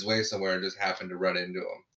on his way somewhere and just happened to run into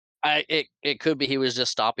him. It could be he was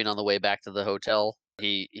just stopping on the way back to the hotel.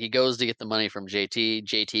 He goes to get the money from JT.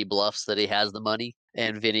 JT bluffs that he has the money,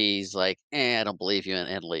 and Vinny's like, I don't believe you,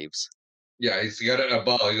 and leaves. Yeah, he's got a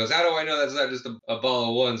ball. He goes, "How do I know that's not just a ball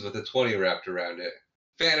of ones with a 20 wrapped around it?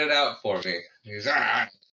 Fan it out for me." He's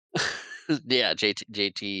Yeah,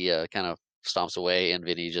 JT kind of stomps away, and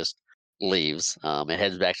Vinny just leaves and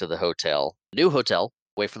heads back to the hotel, new hotel,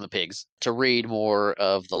 away from the pigs, to read more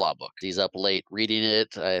of the law book. He's up late reading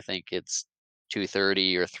it. I think it's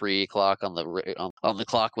 2:30 or 3 o'clock on the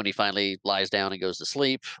clock when he finally lies down and goes to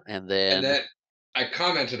sleep, and and then then I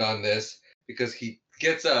commented on this because he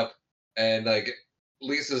gets up and like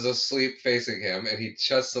Lisa's asleep facing him, and he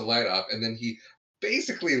shuts the light off, and then he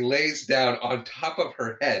basically lays down on top of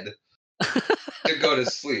her head to go to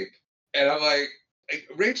sleep. And I'm like,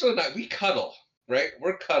 Rachel and I, we cuddle, right?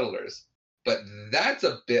 We're cuddlers, but that's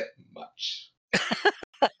a bit much.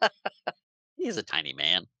 he's a tiny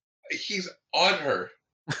man. He's on her.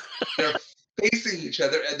 They're facing each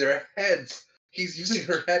other, and their heads He's using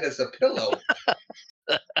her head as a pillow.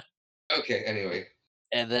 Okay, anyway.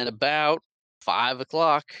 And then about 5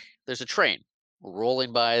 o'clock, there's a train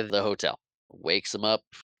rolling by the hotel. Wakes them up,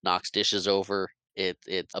 knocks dishes over.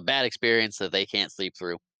 It's a bad experience that they can't sleep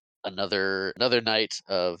through. Another night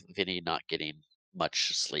of Vinny not getting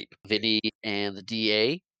much sleep. Vinny and the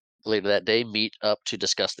DA later that day meet up to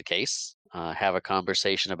discuss the case, have a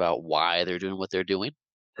conversation about why they're doing what they're doing.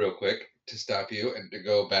 Real quick to stop you and to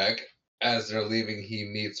go back. As they're leaving,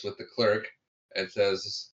 he meets with the clerk and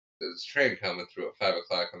says, "There's a train coming through at 5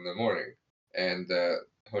 o'clock in the morning." And the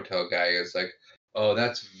hotel guy is like, "Oh,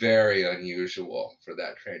 that's very unusual for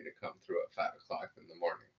that train to come through at 5 o'clock in the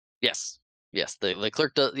morning." Yes. Yes, the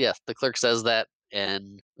clerk does yes, the clerk says that,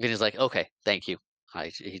 and Vinny's like, "Okay, thank you."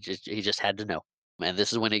 He just had to know. And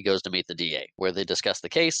this is when he goes to meet the DA, where they discuss the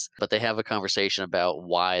case, but they have a conversation about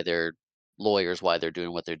why they're lawyers, why they're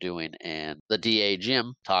doing what they're doing. And the DA,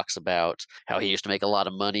 Jim, talks about how he used to make a lot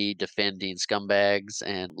of money defending scumbags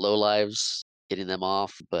and lowlives, getting them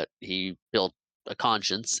off, but he built a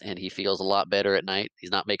conscience and he feels a lot better at night.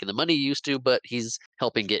 He's not making the money he used to, but he's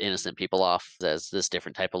helping get innocent people off as this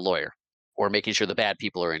different type of lawyer, or making sure the bad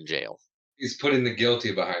people are in jail. He's putting the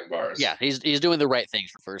guilty behind bars. Yeah, he's doing the right thing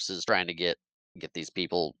versus trying to get these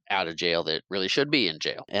people out of jail that really should be in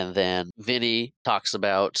jail. And then Vinny talks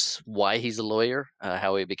about why he's a lawyer,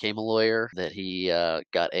 how he became a lawyer, that he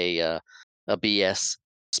got a BS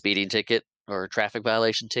speeding ticket or traffic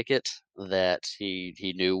violation ticket that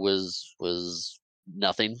he knew was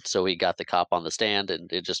nothing. So he got the cop on the stand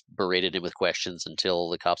and it just berated him with questions until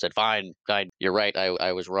the cop said, "Fine, fine, you're right.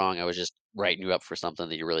 I was wrong. I was just writing you up for something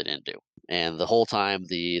that you really didn't do." And the whole time,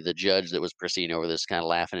 the judge that was proceeding over this kind of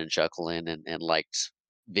laughing and chuckling and liked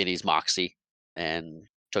Vinny's moxie and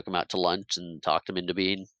took him out to lunch and talked him into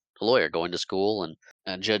being a lawyer, going to school.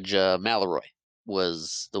 And Judge Mallory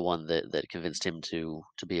was the one that convinced him to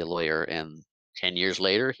be a lawyer. And 10 years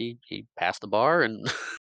later, he passed the bar and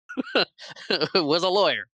was a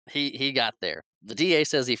lawyer. He got there. The DA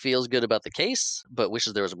says he feels good about the case, but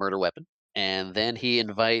wishes there was a murder weapon. And then he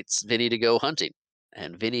invites Vinny to go hunting.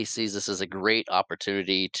 And Vinny sees this as a great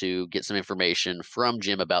opportunity to get some information from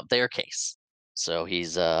Jim about their case. So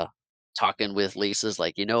he's talking with Lisa's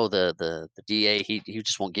like, the DA, he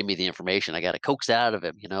just won't give me the information. I got to coax it out of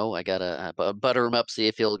him. I got to butter him up, see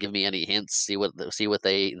if he'll give me any hints, see what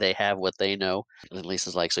they have, what they know. And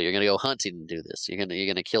Lisa's like, "So you're gonna go hunting and do this? You're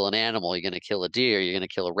gonna kill an animal? You're gonna kill a deer? You're gonna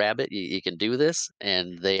kill a rabbit? You can do this?"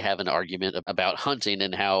 And they have an argument about hunting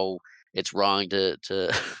and how it's wrong to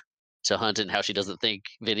to hunt and how she doesn't think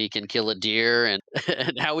Vinny can kill a deer. And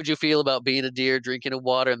and how would you feel about being a deer, drinking a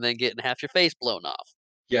water, and then getting half your face blown off?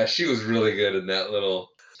 Yeah, she was really good in that little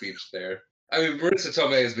speech there. I mean, Marissa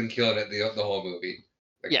Tomei has been killing it the whole movie.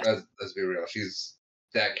 Like, Yes. let's be real, she's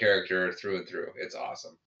that character through and through. It's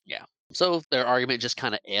awesome. Yeah. So their argument just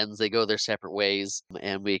kind of ends. They go their separate ways,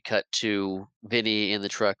 and we cut to Vinny in the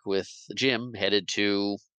truck with Jim, headed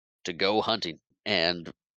to go hunting.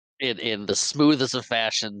 And in the smoothest of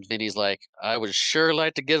fashion, Vinny's like, "I would sure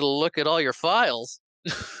like to get a look at all your files."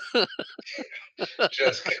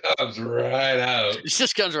 Just comes right out. He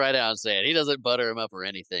just comes right out and saying he doesn't butter him up or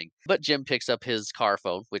anything. But Jim picks up his car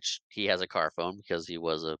phone, which he has a car phone because he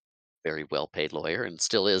was a very well paid lawyer and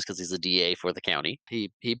still is because he's a DA for the county. He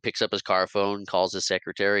picks up his car phone, calls his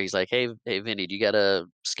secretary. He's like, "Hey, Vinny, do you got a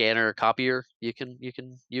scanner copier you can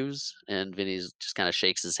use?" And Vinny's just kind of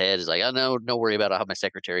shakes his head. He's like, "Oh no, don't worry about it. I'll have my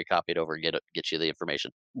secretary copy it over and get you the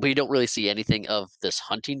information." We don't really see anything of this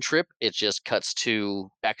hunting trip. It just cuts to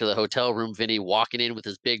back to the hotel room. Vinny walking in with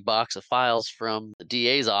his big box of files from the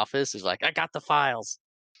DA's office. He's like, "I got the files.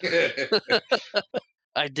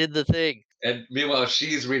 I did the thing." And meanwhile,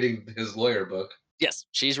 she's reading his lawyer book. Yes,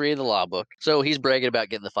 she's reading the law book. So he's bragging about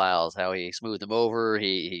getting the files, how he smoothed them over,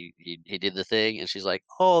 he did the thing, and she's like,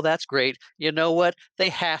 "Oh, that's great. You know what? They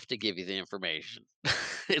have to give you the information.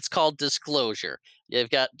 It's called disclosure. You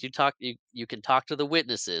can talk to the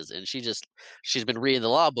witnesses." And she's been reading the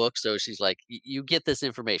law book, so she's like, You get this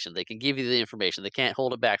information. They can give you the information. They can't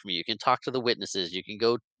hold it back from you. You can talk to the witnesses. You can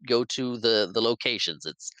go to the locations.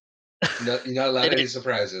 It's No, you're not they allowed any didn't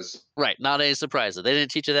surprises. right, not any surprises. They didn't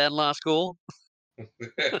teach you that in law school.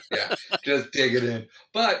 Yeah, just dig it in.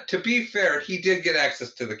 But to be fair, he did get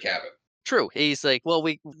access to the cabin. True. He's like, "Well,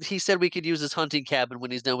 he said we could use his hunting cabin when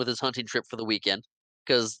he's done with his hunting trip for the weekend,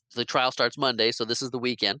 because the trial starts Monday, so this is the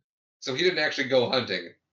weekend." So he didn't actually go hunting.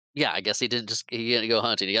 Yeah, I guess he didn't go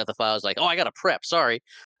hunting. He got the files like, "Oh, I got to prep, sorry,"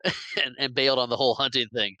 and bailed on the whole hunting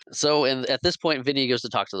thing. So, and at this point, Vinny goes to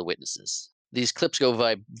talk to the witnesses. These clips go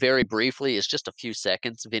by very briefly. It's just a few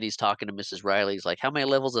seconds. Vinny's talking to Mrs. Riley. He's like, "How many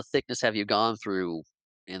levels of thickness have you gone through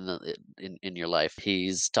in your life.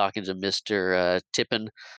 He's talking to Mister Tippin,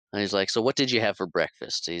 and he's like, "So what did you have for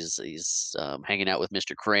breakfast?" He's hanging out with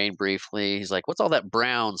Mister Crane briefly. He's like, "What's all that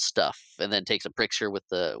brown stuff?" And then takes a picture with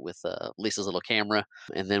the Lisa's little camera.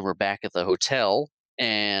 And then we're back at the hotel,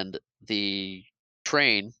 and the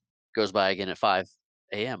train goes by again at 5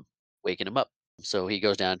 a.m., waking him up. So he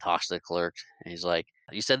goes down and talks to the clerk, and he's like,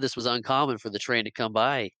 "You said this was uncommon for the train to come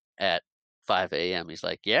by at 5 a.m." He's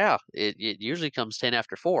like, "Yeah, it usually comes 10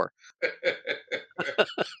 after 4."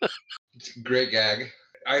 Great gag.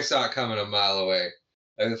 I saw it coming a mile away.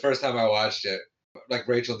 Like the first time I watched it, like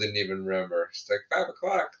Rachel didn't even remember. She's like, 5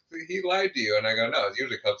 o'clock. He lied to you, and I go, no, it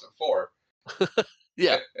usually comes at 4.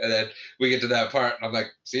 Yeah, And then we get to that part, and I'm like,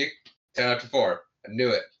 see, 10 after 4. I knew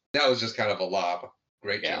it. That was just kind of a lob.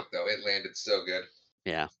 Great yeah, joke though. It landed so good.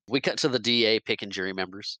 yeah. We cut to the DA picking jury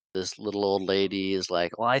members. This little old lady is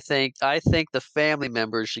like, "Well, I think the family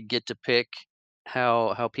members should get to pick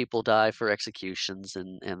how people die for executions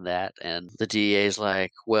and that." And the DA's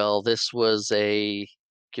like, "Well, this was a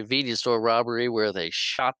convenience store robbery where they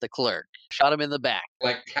shot the clerk, shot him in the back."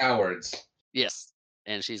 Like cowards. Yes.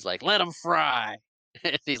 And she's like, "Let him fry."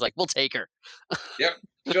 And he's like, "We'll take her." Yep,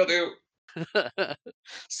 she'll do.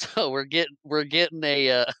 So we're getting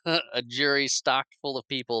a a jury stocked full of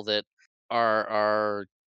people that are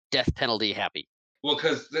death penalty happy. Well,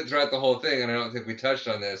 because throughout the whole thing, and I don't think we touched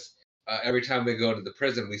on this, every time we go to the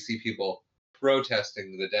prison, we see people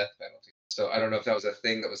protesting the death penalty. So I don't know if that was a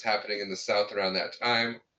thing that was happening in the South around that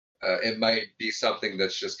time. It might be something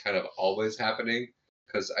that's just kind of always happening,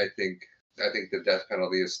 because I think the death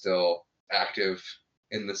penalty is still active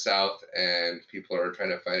in the South, and people are trying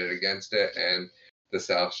to fight it against it, and the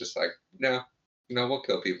South's just like, no, no, we'll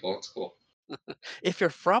kill people. It's cool. If you're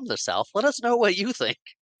from the South, let us know what you think.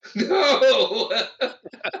 No.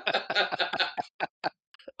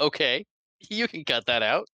 Okay, you can cut that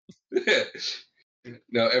out.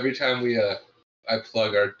 No, every time I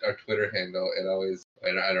plug our Twitter handle, it always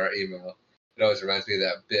and our email, it always reminds me of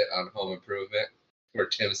that bit on Home Improvement where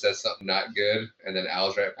Tim says something not good, and then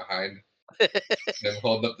Al's right behind him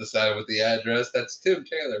holding up the sign with the address. That's Tim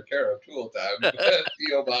Taylor, care of Tool Time,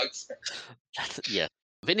 PO Box. Yeah.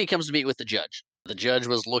 Vinny comes to meet with the judge. The judge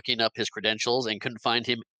was looking up his credentials and couldn't find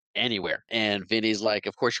him anywhere. And Vinny's like,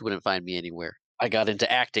 "Of course you wouldn't find me anywhere. I got into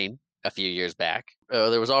acting a few years back.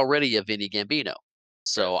 There was already a Vinny Gambino. Right.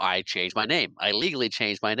 So I changed my name. I legally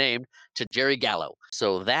changed my name to Jerry Gallo.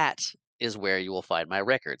 So that is where you will find my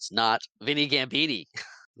records, not Vinny Gambini."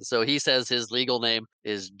 So he says his legal name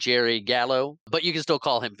is Jerry Gallo, but you can still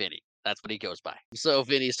call him Vinny. That's what he goes by. So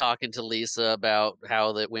Vinny's talking to Lisa about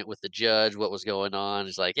how that went with the judge, what was going on.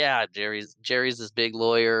 He's like, "Yeah, Jerry's this big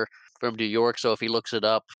lawyer from New York, so if he looks it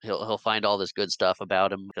up, he'll find all this good stuff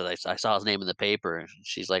about him because I saw his name in the paper." And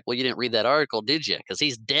she's like, "Well, you didn't read that article, did you? Because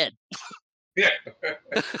he's dead." Yeah.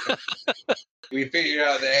 We figured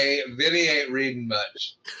out that hey, Vinny ain't reading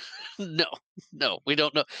much. No, no, we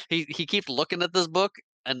don't know. He keeps looking at this book,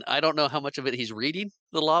 and I don't know how much of it he's reading,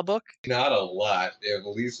 the law book. Not a lot. If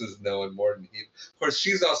Lisa's knowing more than he, of course,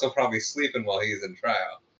 she's also probably sleeping while he's in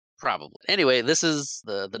trial. Probably. Anyway, this is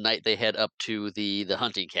the night they head up to the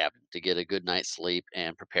hunting cabin to get a good night's sleep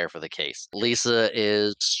and prepare for the case. Lisa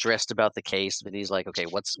is stressed about the case, and he's like, "Okay,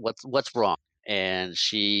 what's wrong?" And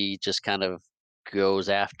she just kind of goes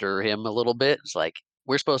after him a little bit. It's like,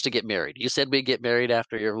 "We're supposed to get married. You said we'd get married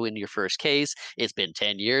after you win your first case. It's been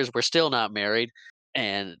 10 years. We're still not married,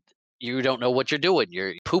 and you don't know what you're doing.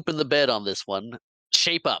 You're pooping the bed on this one.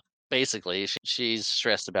 Shape up." Basically, she's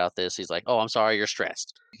stressed about this. He's like, "Oh, I'm sorry, you're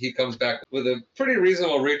stressed." He comes back with a pretty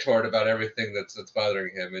reasonable retort about everything that's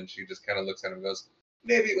bothering him, and she just kind of looks at him and goes,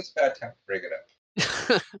 "Maybe it was a bad time to bring it up."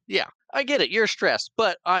 Yeah, I get it. You're stressed,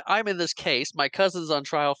 but I'm in this case. My cousin's on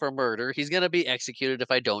trial for murder. He's going to be executed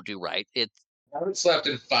if I don't do right. I haven't slept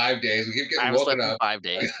in 5 days. We keep I getting haven't woken slept in up. 5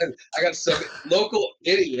 days. I got some local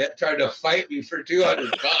idiot trying to fight me for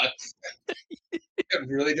 $200. I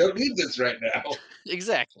really don't need this right now.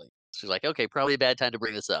 Exactly. She's like, "Okay, probably a bad time to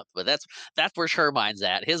bring this up." But that's where her mind's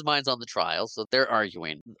at. His mind's on the trial, so they're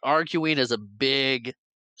arguing. Arguing is a big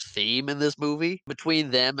theme in this movie between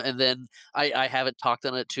them, and then I haven't talked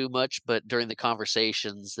on it too much, but during the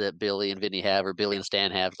conversations that Billy and Vinny have, or Billy and Stan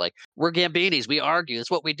have, like, "We're Gambinis, we argue, it's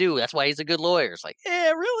what we do. That's why he's a good lawyer." It's like,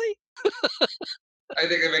 "Yeah, really?" I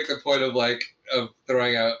think I make the point of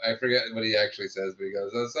throwing out. I forget what he actually says, but he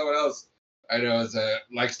goes, "Oh, someone else I know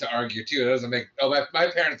likes to argue too. It doesn't make. Oh, my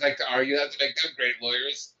parents like to argue. That doesn't make them great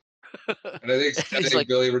lawyers." And I He's think like,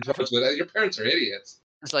 Billy retorts with, "Your parents are idiots."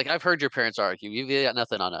 it's like, "I've heard your parents argue. You've got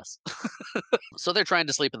nothing on us." So they're trying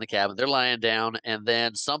to sleep in the cabin. They're lying down, and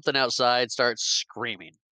then something outside starts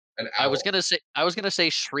screaming. An I was owl. gonna say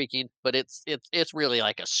shrieking, but it's really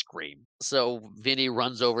like a scream. So Vinny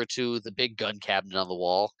runs over to the big gun cabinet on the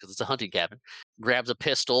wall because it's a hunting cabin, grabs a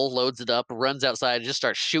pistol, loads it up, runs outside, and just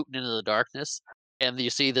starts shooting into the darkness. And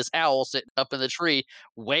you see this owl sitting up in the tree,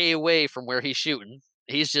 way away from where he's shooting.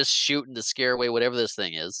 He's just shooting to scare away whatever this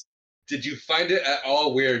thing is. Did you find it at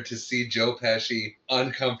all weird to see Joe Pesci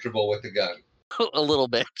uncomfortable with the gun? A little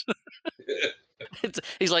bit.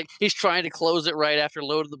 He's trying to close it right after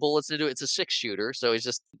loading the bullets into it. It's a six shooter, so he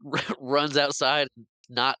just runs outside,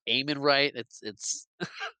 not aiming right. It's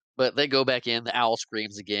But they go back in, the owl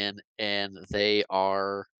screams again, and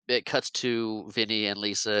it cuts to Vinny and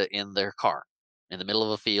Lisa in their car in the middle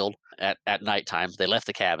of a field at nighttime. They left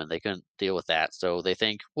the cabin. They couldn't deal with that. So they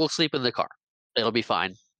think, we'll sleep in the car. It'll be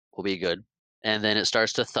fine. We'll be good. And then it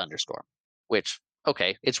starts to thunderstorm, which,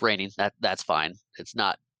 okay, it's raining. That's fine. It's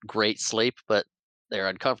not great sleep, but they're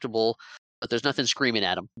uncomfortable. But there's nothing screaming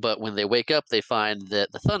at them. But when they wake up, they find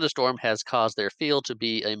that the thunderstorm has caused their field to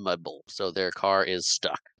be a mud bowl. So their car is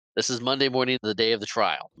stuck. This is Monday morning, the day of the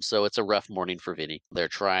trial. So it's a rough morning for Vinny.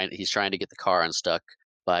 He's trying to get the car unstuck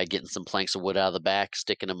by getting some planks of wood out of the back,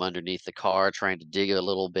 sticking them underneath the car, trying to dig a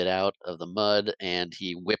little bit out of the mud. And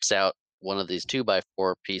he whips out one of these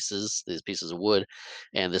 2x4 pieces, these pieces of wood,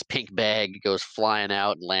 and this pink bag goes flying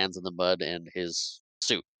out and lands in the mud, and his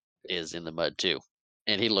suit is in the mud too.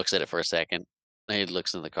 And he looks at it for a second. And he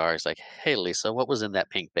looks in the car. He's like, "Hey, Lisa, what was in that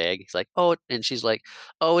pink bag?" He's like, "Oh," and she's like,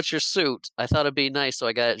 "Oh, it's your suit. I thought it'd be nice, so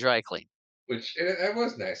I got it dry cleaned." Which it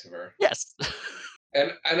was nice of her. Yes.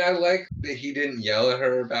 And I like that he didn't yell at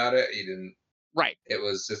her about it. He didn't. Right. It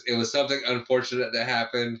was something unfortunate that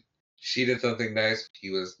happened. She did something nice.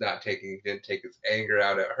 Didn't take his anger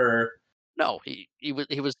out at her. No, he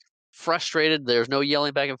was frustrated. There's no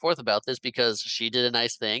yelling back and forth about this because she did a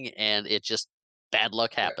nice thing, and it just bad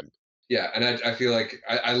luck Yeah. happened. Yeah, and I feel like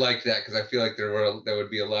I liked that because I feel like there would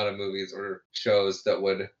be a lot of movies or shows that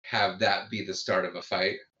would have that be the start of a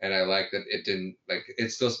fight, and I like that it didn't. Like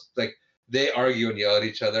it's still like they argue and yell at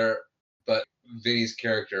each other, but Vinny's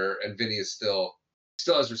character and Vinny is still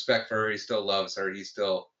has respect for her. He still loves her. He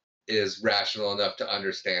still is rational enough to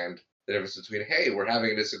understand the difference between, hey, we're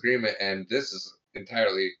having a disagreement, and this is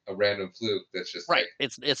entirely a random fluke that's just Right.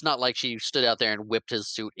 like, It's not like she stood out there and whipped his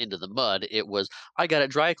suit into the mud. It was, "I got it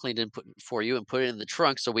dry cleaned and put for you and put it in the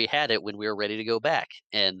trunk so we had it when we were ready to go back."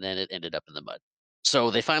 And then it ended up in the mud.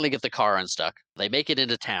 So they finally get the car unstuck. They make it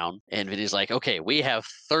into town, and Vinny's like, "Okay, we have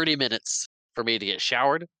 30 minutes for me to get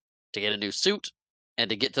showered, to get a new suit, and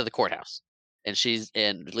to get to the courthouse." And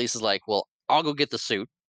Lisa's like, "Well, I'll go get the suit."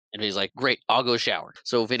 And he's like, "Great, I'll go shower."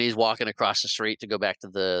 So Vinny's walking across the street to go back to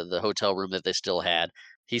the hotel room that they still had.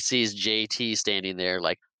 He sees JT standing there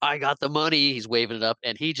like, "I got the money." He's waving it up,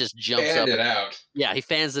 and he just jumps fanned up it and out. yeah, he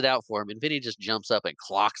fans it out for him, and Vinny just jumps up and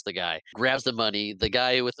clocks the guy, grabs the money. The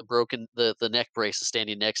guy with the neck brace is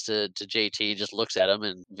standing next to JT, just looks at him,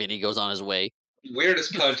 and Vinny goes on his way.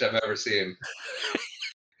 Weirdest punch I've ever seen.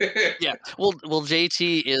 Yeah, well,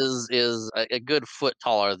 JT is a good foot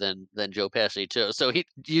taller than Joe Pesci too. So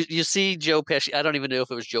you see Joe Pesci. I don't even know if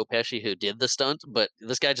it was Joe Pesci who did the stunt, but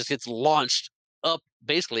this guy just gets launched up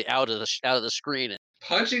basically out of the screen.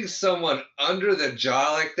 Punching someone under the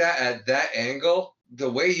jaw like that at that angle, the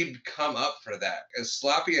way he'd come up for that, as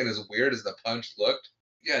sloppy and as weird as the punch looked,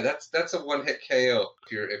 yeah, that's a one hit KO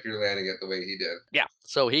if you're landing it the way he did. Yeah,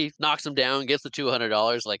 so he knocks him down, gets the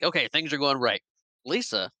 $200. Like, okay, things are going right.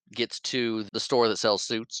 Lisa gets to the store that sells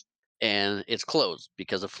suits, and it's closed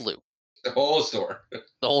because of flu. The whole store.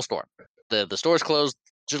 The whole store. The store's closed.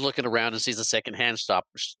 She's looking around and sees a secondhand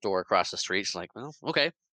store across the street. She's like, well,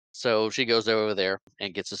 okay. So she goes over there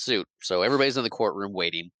and gets a suit. So everybody's in the courtroom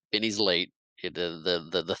waiting. Benny's late.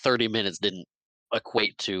 The 30 minutes didn't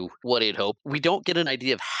equate to what he'd hoped. We don't get an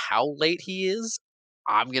idea of how late he is.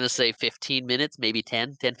 I'm gonna say 15 minutes, maybe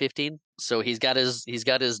 10, 15. So he's got his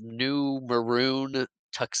new maroon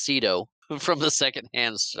tuxedo from the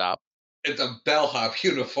secondhand shop. It's a bellhop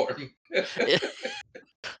uniform.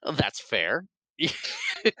 That's fair. You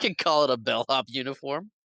can call it a bellhop uniform.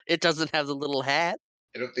 It doesn't have the little hat.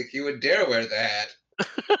 I don't think he would dare wear the hat.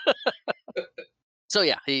 So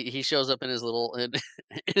yeah, he shows up in his little in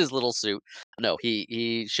his little suit. No,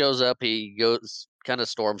 he shows up. He goes, kind of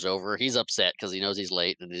storms over. He's upset because he knows he's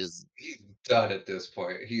late, and is He's done at this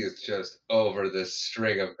point. He is just over this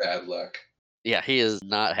string of bad luck. yeah, he is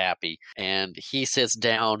not happy. And he sits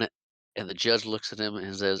down, and the judge looks at him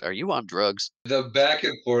and says, "Are you on drugs?" The back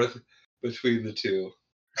and forth between the two.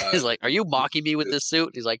 He's Uh, like, "Are you mocking me with this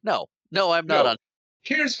suit?" He's like, "No, no, I'm not no, on."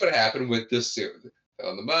 here's what happened with this suit.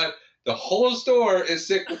 Fell in the mud. The whole store is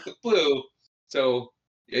sick with the flu. So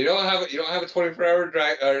You don't have a 24-hour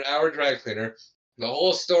dry or an hour dry cleaner. The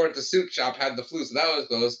whole store at the suit shop had the flu, so that was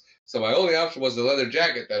closed. So my only option was the leather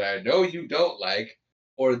jacket that I know you don't like,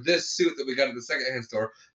 or this suit that we got at the secondhand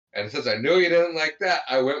store. And since I knew you didn't like that,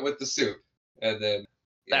 I went with the suit. And then,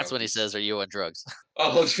 That's when he he's, says, "Are you on drugs?"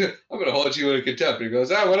 I'll hold you. I'm going to hold you in contempt. He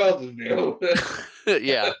goes, what else is new?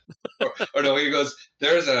 Yeah, or no, he goes,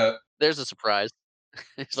 there's a. there's a surprise.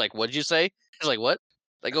 He's like, "What'd you say?" He's like, "What?"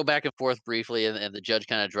 They go back and forth briefly, and the judge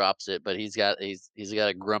kind of drops it, but he's got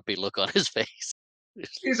a grumpy look on his face.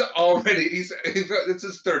 It's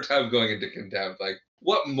his third time going into contempt. Like,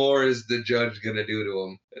 what more is the judge going to do to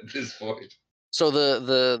him at this point? So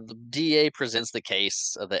the DA presents the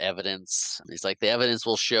case of the evidence. He's like, the evidence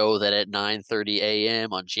will show that at 9:30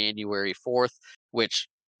 a.m. on January 4th, which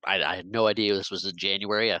I had no idea this was in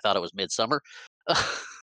January. I thought it was midsummer.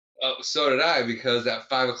 Oh, so did I, because at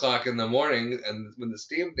 5 o'clock in the morning, and when the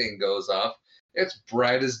steam thing goes off, it's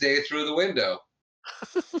bright as day through the window.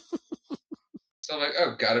 So I'm like,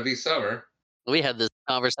 oh, gotta be summer. We had this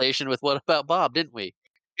conversation with What About Bob, didn't we?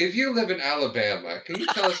 If you live in Alabama, can you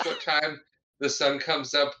tell us what time the sun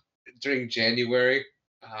comes up during January?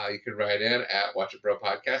 You can write in at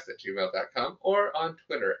watchitbropodcast@gmail.com or on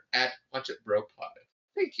Twitter at watchitbropod.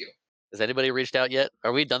 Thank you. Has anybody reached out yet?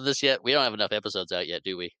 Are we done this yet? We don't have enough episodes out yet,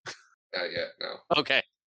 do we? Not yet, no. Okay.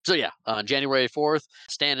 So yeah, on January 4th,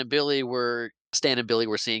 Stan and Billy were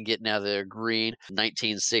seen getting out of their green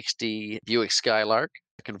 1960 Buick Skylark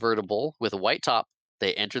convertible with a white top.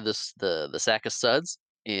 They entered the sack of suds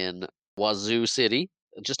in Wazoo City.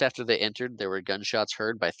 Just after they entered, there were gunshots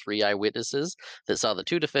heard by 3 eyewitnesses that saw the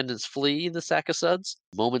 2 defendants flee the sack of suds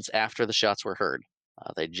moments after the shots were heard.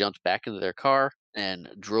 They jumped back into their car and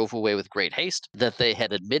drove away with great haste, that they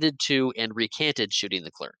had admitted to and recanted shooting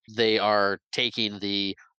the clerk. They are taking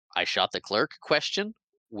the "I shot the clerk" question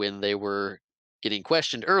when they were getting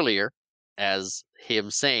questioned earlier as him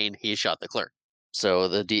saying he shot the clerk.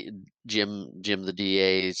 So Jim the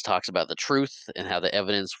DA talks about the truth and how the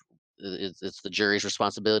evidence, it's the jury's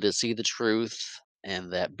responsibility to see the truth,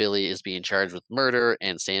 and that Billy is being charged with murder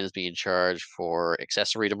and Stan is being charged for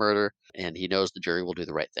accessory to murder, and he knows the jury will do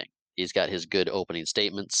the right thing. He's got his good opening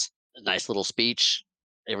statements, a nice little speech.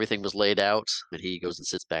 Everything was laid out, and he goes and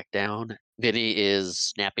sits back down. Vinny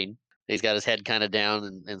is napping. He's got his head kind of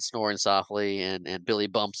down and snoring softly, and Billy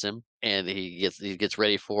bumps him, and he gets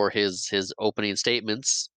ready for his opening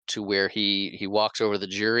statements, to where he walks over to the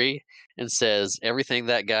jury and says, "Everything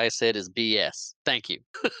that guy said is BS. Thank you."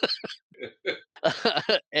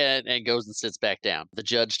 And goes and sits back down. The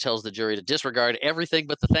judge tells the jury to disregard everything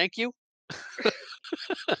but the thank you.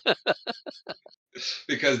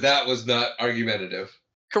 Because that was not argumentative.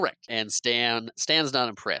 Correct. And Stan's not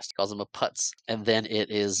impressed. Calls him a putz. And then it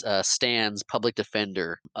is Stan's public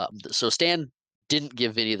defender. So Stan didn't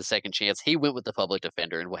give Vinny the second chance. He went with the public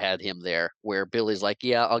defender and had him there. Where Billy's like,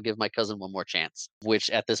 "Yeah, I'll give my cousin one more chance," which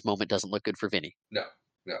at this moment doesn't look good for Vinny, No,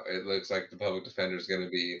 no, it looks like the public defender is going to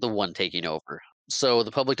be the one taking over. So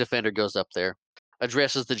the public defender goes up there,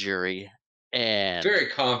 addresses the jury, and very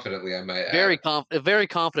confidently, I might add. a very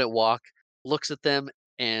confident walk, looks at them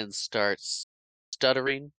and starts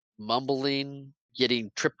stuttering, mumbling,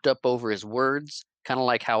 getting tripped up over his words, kind of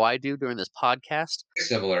like how I do during this podcast.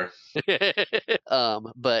 Similar.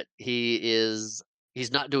 But he's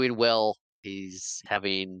not doing well. He's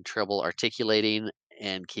having trouble articulating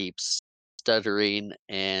and keeps stuttering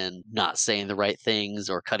and not saying the right things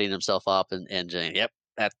or cutting himself up and saying, "Yep,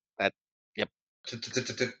 that yep."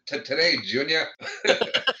 Today, Junior.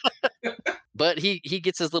 But he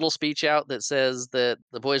gets his little speech out that says that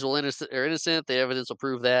the boys are innocent. The evidence will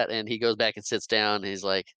prove that, and he goes back and sits down. And he's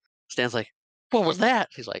like, Stan's like, "What was that?"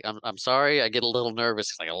 He's like, I'm sorry. I get a little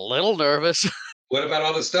nervous." He's like, "A little nervous." What about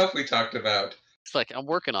all the stuff we talked about? It's like, "I'm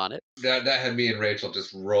working on it." That had me and Rachel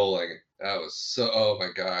just rolling. That was so. Oh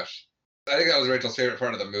my gosh. I think that was Rachel's favorite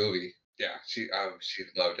part of the movie. Yeah, she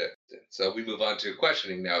loved it. So we move on to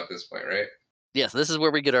questioning now at this point, right? Yes, this is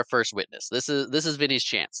where we get our first witness. This is Vinny's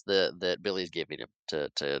chance that Billy's giving him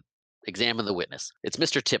to examine the witness. It's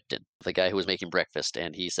Mr. Tipton, the guy who was making breakfast,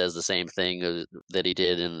 and he says the same thing that he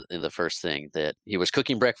did in the first thing, that he was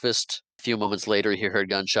cooking breakfast. A few moments later, he heard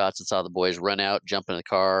gunshots and saw the boys run out, jump in the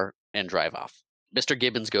car, and drive off. Mr.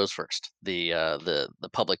 Gibbons goes first, the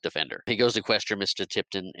public defender. He goes to question Mr.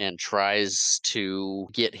 Tipton and tries to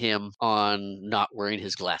get him on not wearing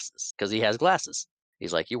his glasses, because he has glasses.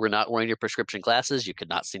 He's like, "You were not wearing your prescription glasses. You could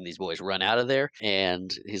not see these boys run out of there."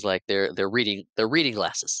 And he's like, "They're reading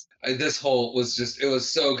glasses." This whole was it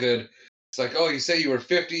was so good. It's like, oh, you say you were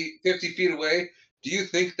 50 feet away. Do you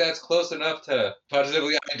think that's close enough to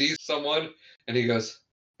positively ID someone? And he goes,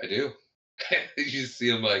 I do. You see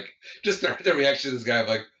him like just the reaction of this guy of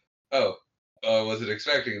like, oh, I wasn't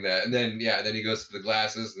expecting that. And then yeah, then he goes to the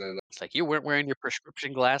glasses and then It's like, "You weren't wearing your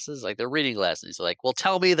prescription glasses?" Like, they're reading glasses. He's like, "Well,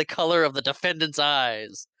 tell me the color of the defendant's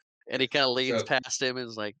eyes." And he kinda leans so past him and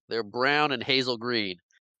is like, "They're brown and hazel green."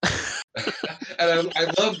 and I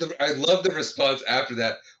love the response after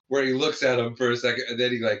that where he looks at him for a second and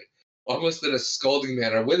then he like almost in a scolding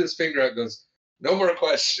manner with his finger out goes, no more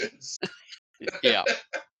questions. Yeah.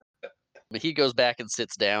 But he goes back and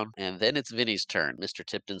sits down, and then it's Vinny's turn. Mr.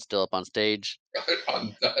 Tipton's still up on stage.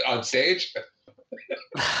 On stage.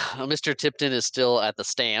 Mr. Tipton is still at the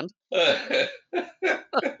stand.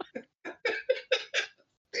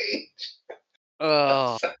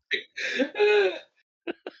 Oh,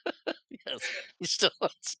 yes, he's still on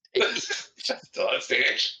stage. Still on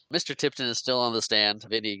stage. Mr. Tipton is still on the stand.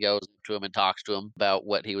 Vinny goes up to him and talks to him about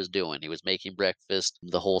what he was doing. He was making breakfast,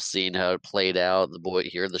 the whole scene, how it played out. The boy,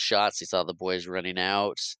 he heard the shots. He saw the boys running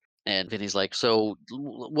out. And Vinny's like, "So,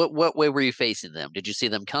 what way were you facing them? Did you see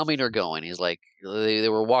them coming or going?" He's like, "They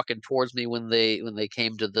were walking towards me when they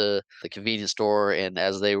came to the convenience store, and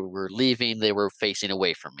as they were leaving, they were facing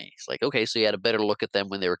away from me." He's like, "Okay, so you had a better look at them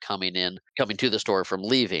when they were coming to the store from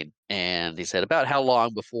leaving." And he said, "About how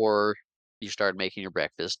long before you started making your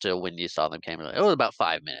breakfast to when you saw them came?" Like, "Oh, it was about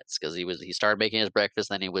 5 minutes," because he started making his breakfast,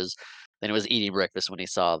 then he was eating breakfast when he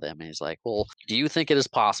saw them. And he's like, "Well, do you think it is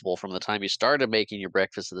possible from the time you started making your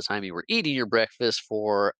breakfast to the time you were eating your breakfast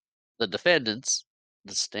for the defendants,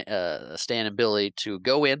 Stan and Billy, to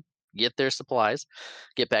go in, get their supplies,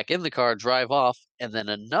 get back in the car, drive off, and then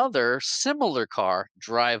another similar car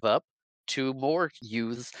drive up, two more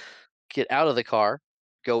youths get out of the car,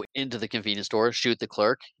 go into the convenience store, shoot the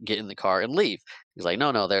clerk, get in the car, and leave?" He's like,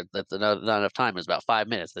 "No, no, that's not enough time. It's about 5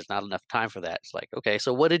 minutes. There's not enough time for that." It's like, "Okay,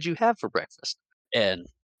 so what did you have for breakfast?" And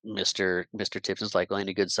Mr. Tipton's like, "Well,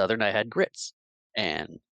 any good Southern, I had grits."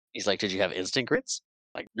 And he's like, "Did you have instant grits?"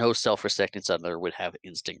 Like, no self-respecting Southerner would have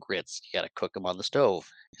instant grits. You got to cook them on the stove.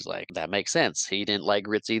 He's like, "That makes sense." He didn't like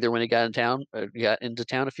grits either when he got into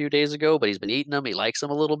town a few days ago, but he's been eating them. He likes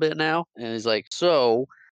them a little bit now. And he's like, "So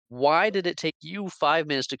why did it take you 5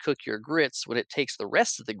 minutes to cook your grits when it takes the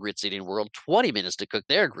rest of the grits eating world 20 minutes to cook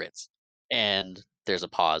their grits?" And there's a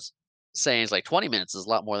pause, saying it's like 20 minutes is a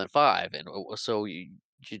lot more than five. And so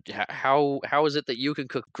how is it that you can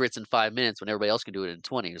cook grits in 5 minutes when everybody else can do it in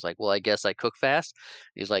 20? He's like, "Well, I guess I cook fast."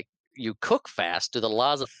 He's like, "You cook fast. Do the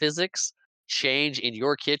laws of physics change in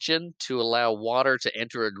your kitchen to allow water to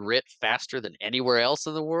enter a grit faster than anywhere else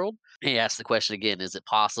in the world?" He asked the question again, "Is it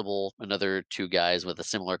possible another two guys with a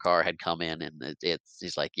similar car had come in?" And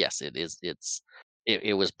he's like, "Yes, it is.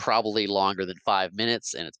 It was probably longer than 5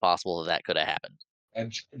 minutes, and it's possible that that could have happened."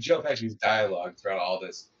 And Joe Pesci's dialogue throughout all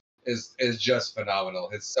this is just phenomenal.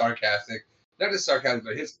 His sarcastic, not just sarcastic,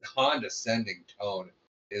 but his condescending tone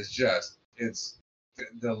is just it's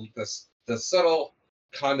the subtle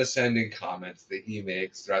condescending comments that he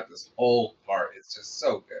makes throughout this whole part. It's just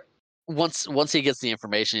so good. Once he gets the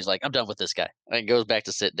information, he's like, "I'm done with this guy," and goes back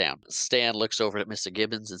to sit down. Stan looks over at Mr.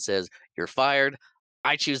 Gibbons and says, "You're fired.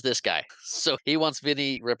 I choose this guy." So he wants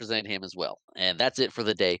Vinny representing him as well. And that's it for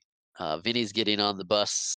the day. Vinny's getting on the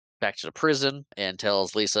bus back to the prison and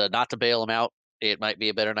tells Lisa not to bail him out. It might be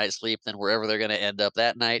a better night's sleep than wherever they're going to end up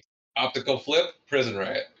that night. Optical flip, prison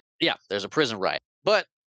riot. Yeah, there's a prison riot. But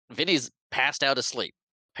Vinny's passed out asleep.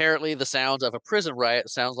 Apparently, the sounds of a prison riot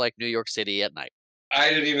sounds like New York City at night. I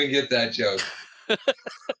didn't even get that joke.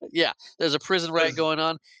 Yeah, there's a prison riot 'Cause going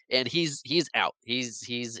on, and he's out.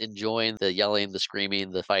 He's enjoying the yelling, the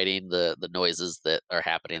screaming, the fighting, the noises that are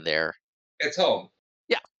happening there. it's home.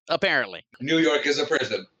 Yeah, apparently. New York is a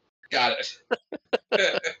prison. Got it.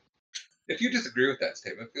 If you disagree with that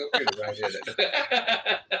statement, feel free to write in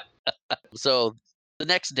it. So the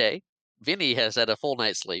next day, Vinny has had a full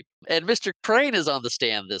night's sleep, and Mr. Crane is on the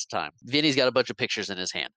stand this time. Vinny's got a bunch of pictures in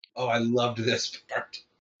his hand. Oh, I loved this part.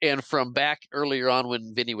 And from back earlier on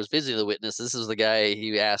when Vinny was visiting the witness, this is the guy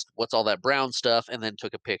he asked, "What's all that brown stuff?" and then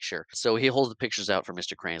took a picture. So he holds the pictures out for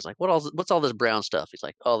Mr. Crane. He's like, what's all this brown stuff?" He's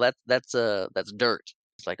like, "Oh, that's dirt."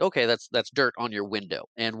 It's like, "Okay, that's dirt on your window."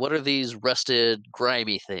 "And what are these rusted,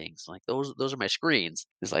 grimy things?" Like, those are my screens."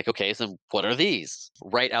 He's like, "Okay, so what are these?"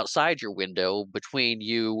 "Right outside your window between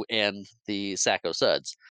you and the sack of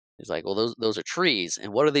suds." He's like, "Well, those are trees."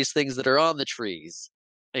 "And what are these things that are on the trees?"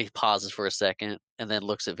 He pauses for a second and then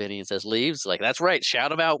looks at Vinny and says, "Leaves?" Like, "That's right.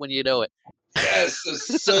 Shout 'em out when you know it." Yes,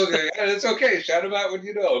 it's so good. And it's okay. Shout him out when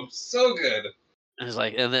you know him. So good. And he's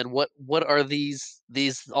like, "And then what are these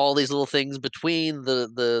all these little things between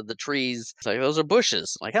the trees?" It's like, "Those are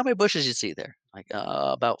bushes." Like, "How many bushes you see there?" Like,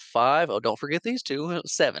 about 5. "Oh, don't forget these two.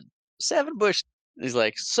 7. 7 bushes." He's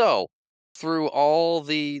like, "So through all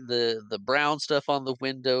the brown stuff on the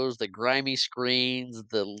windows, the grimy screens,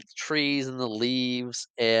 trees and the leaves,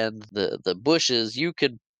 and the bushes, you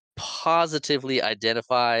could positively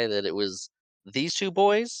identify that it was these 2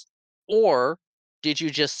 boys, or did you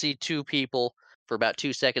just see 2 people for about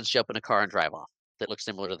 2 seconds jump in a car and drive off that looked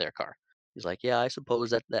similar to their car? He's like, "Yeah, I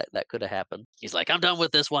suppose that could have happened." He's like, "I'm done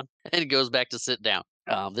with this one," and goes back to sit down.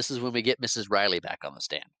 This is when we get Mrs. Riley back on the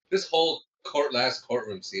stand. This whole last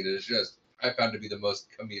courtroom scene is just I found to be the most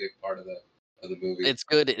comedic part of the movie. It's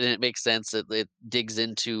good and it makes sense. It digs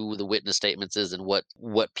into the witness statements is and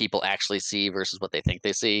what people actually see versus what they think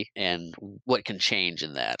they see and what can change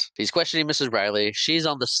in that. He's questioning Mrs. Riley. She's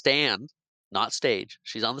on the stand, not stage.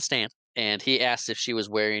 She's on the stand, and he asks if she was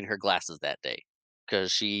wearing her glasses that day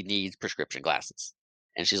because she needs prescription glasses.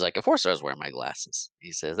 And she's like, "Of course I was wearing my glasses."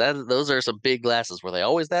 He says, "That those are some big glasses. Were they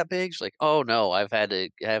always that big?" She's like, "Oh no, I've had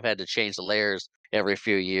to change the layers every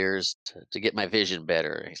few years to get my vision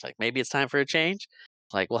better." He's like, "Maybe it's time for a change."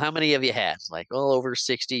 Like, "Well, how many have you had?" Like, "Well, over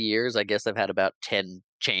 60 years, I guess I've had about 10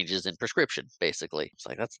 changes in prescription, basically." It's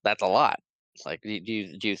like, "That's a lot." It's like, do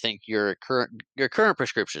you think your current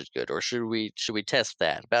prescription is good, or should we test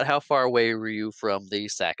that? About how far away were you from the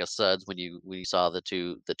sack of suds when you saw the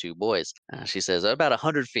 2 boys?" She says, "About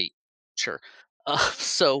 100 feet." "Sure."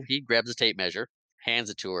 So he grabs a tape measure, hands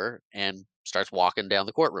it to her, and starts walking down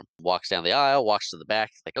the courtroom. Walks down the aisle, walks to the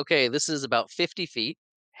back, like, "Okay, this is about 50 feet.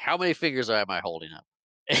 How many fingers am I holding up?"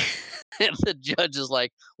 And the judge is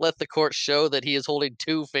like, "Let the court show that he is holding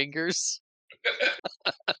 2 fingers."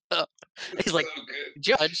 He's It's like, so good.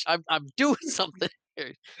 "Judge, I'm doing something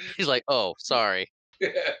here." He's like, "Oh, sorry."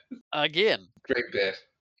 Yeah, Again. great bit.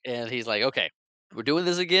 And he's like, "Okay, we're doing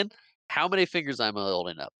this again. How many fingers am I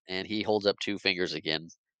holding up?" And he holds up 2 fingers again.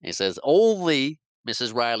 And he says, "Only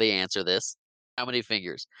Mrs. Riley answer this. How many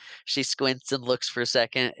fingers?" She squints and looks for a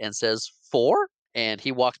second and says, "4." And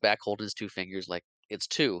he walks back holding his 2 fingers like, "It's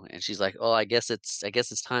 2." And she's like, "Oh, I guess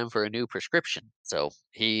it's time for a new prescription." So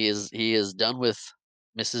he is done with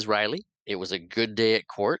Mrs. Riley. It was a good day at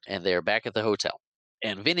court, and they're back at the hotel.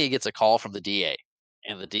 And Vinny gets a call from the DA.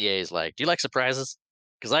 And the DA is like, "Do you like surprises?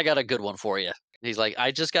 Because I got a good one for you." He's like,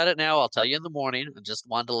 "I just got it now. I'll tell you in the morning. I just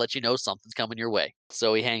wanted to let you know something's coming your way."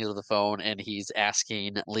 So he hangs up the phone and he's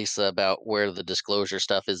asking Lisa about where the disclosure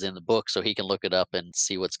stuff is in the book so he can look it up and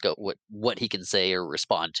see what he can say or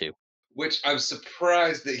respond to. Which I'm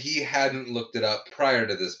surprised that he hadn't looked it up prior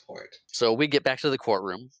to this point. So we get back to the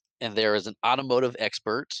courtroom, and there is an automotive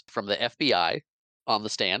expert from the FBI on the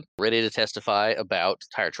stand, ready to testify about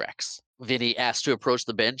tire tracks. Vinny asks to approach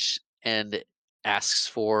the bench and asks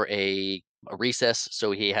for a recess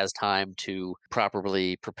so he has time to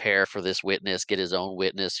properly prepare for this witness, get his own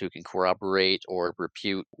witness who can corroborate or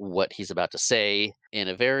refute what he's about to say in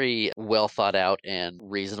a very well thought out and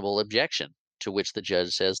reasonable objection. To which the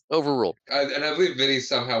judge says, "Overruled." And I believe Vinny's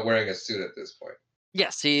somehow wearing a suit at this point.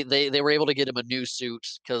 Yes, they were able to get him a new suit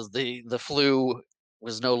because the flu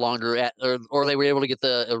was no longer at or they were able to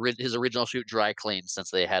get his original suit dry cleaned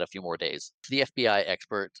since they had a few more days. The FBI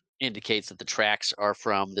expert indicates that the tracks are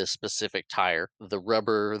from this specific tire. The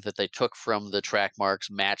rubber that they took from the track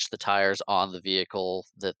marks match the tires on the vehicle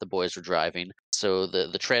that the boys were driving. So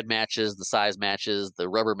the tread matches, the size matches, the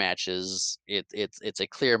rubber matches. It's a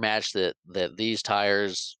clear match that these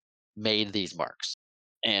tires made these marks.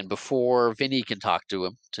 And before Vinny can talk to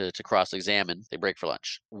him to cross examine, they break for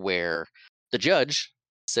lunch, where the judge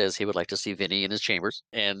says he would like to see Vinny in his chambers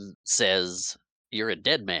and says, "You're a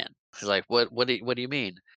dead man." He's like, what do you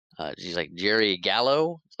mean?" She's like, "Jerry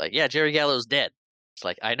Gallo?" It's like, "Yeah, Jerry Gallo's dead." It's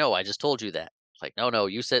like, "I know, I just told you that." It's like, "No,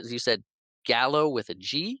 you said Gallo with a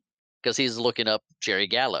G?" Because he's looking up Jerry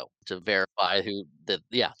Gallo to verify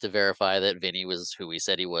to verify that Vinny was who he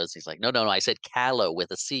said he was. He's like, "No, I said Callow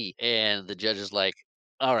with a C." And the judge is like,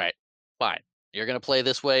 "All right, fine. You're gonna play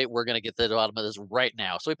this way. We're gonna get to the bottom of this right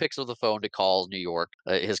now." So he picks up the phone to call New York,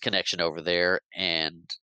 his connection over there, and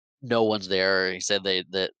no one's there. He said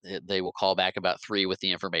they will call back about 3 with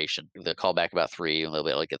the information. They'll call back about 3 and they'll be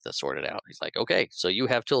able to get this sorted out. He's like, "Okay, so you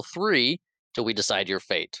have till 3 till we decide your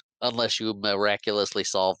fate, unless you miraculously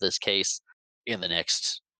solve this case in the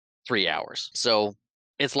next 3 hours." So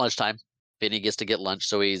it's lunchtime. Vinny gets to get lunch,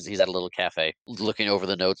 so he's at a little cafe, looking over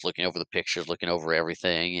the notes, looking over the pictures, looking over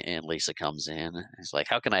everything. And Lisa comes in. He's like,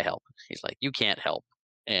 "How can I help?" He's like, "You can't help."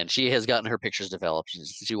 And she has gotten her pictures developed.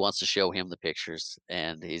 She wants to show him the pictures,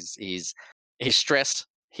 and he's stressed.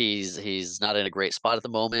 He's not in a great spot at the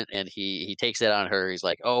moment, and he takes it on her. He's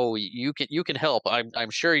like, "Oh, you can help. I'm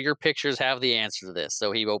sure your pictures have the answer to this."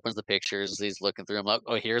 So he opens the pictures. He's looking through them. Like,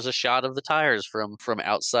 "Oh, here's a shot of the tires from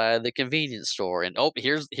outside the convenience store, and oh,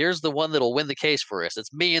 here's the one that'll win the case for us.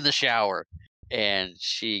 It's me in the shower." And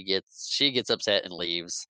she gets upset and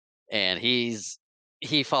leaves, and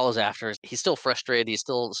he follows after her. He's still frustrated. He's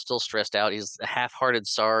still stressed out. He's a half-hearted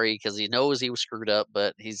sorry because he knows he was screwed up,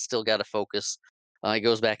 but he's still got to focus. He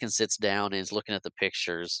goes back and sits down and is looking at the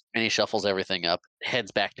pictures, and he shuffles everything up,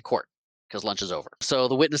 heads back to court because lunch is over. So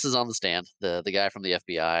the witness is on the stand, the guy from the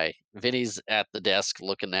FBI. Vinny's at the desk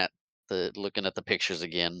looking at the pictures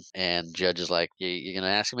again, and judge is like, You gonna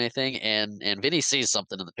ask him anything?" And Vinny sees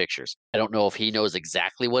something in the pictures. I don't know if he knows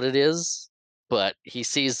exactly what it is, but he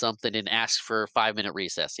sees something and asks for a 5-minute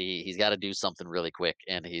recess. He's got to do something really quick,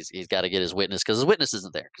 and he's got to get his witness because his witness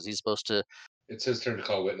isn't there because he's supposed to. It's his turn to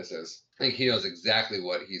call witnesses. I think he knows exactly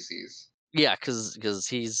what he sees. Yeah, because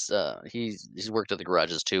he's worked at the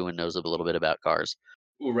garages too and knows a little bit about cars.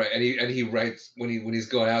 Ooh, right, and he writes when he's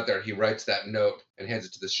going out there. He writes that note and hands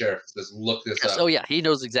it to the sheriff. Says, "Look this Yes, up." oh, yeah, he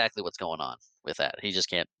knows exactly what's going on with that. He just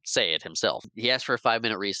can't say it himself. He asks for a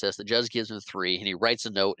 5-minute recess. The judge gives him 3, and he writes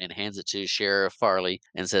a note and hands it to Sheriff Farley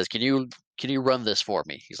and says, "Can you run this for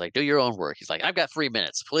me?" He's like, "Do your own work." He's like, "I've got 3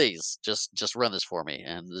 minutes. Please, just run this for me."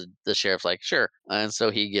 And the sheriff's like, "Sure." And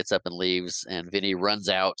so he gets up and leaves, and Vinny runs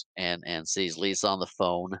out and sees Lisa on the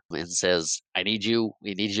phone and says, "I need you.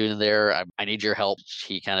 We need you in there. I need your help."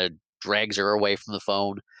 He kind of drags her away from the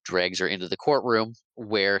phone, drags her into the courtroom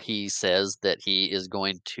where he says that he is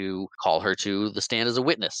going to call her to the stand as a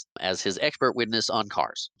witness, as his expert witness on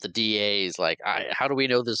cars. The DA is like, "How do we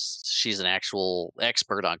know this? She's an actual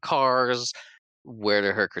expert on cars. Where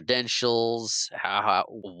are her credentials? How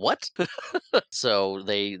what?" So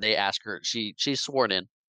they ask her. She's sworn in.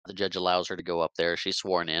 The judge allows her to go up there. She's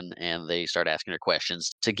sworn in, and they start asking her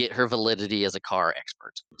questions to get her validity as a car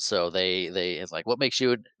expert. So they it's like, "What makes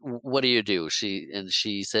you? What do you do?"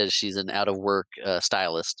 She says she's an out of work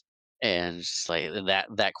stylist, and she's like,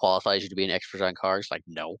 "That qualifies you to be an expert on cars?" Like,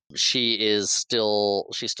 no. She's still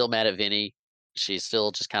mad at Vinny. She's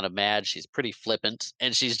still just kind of mad. She's pretty flippant,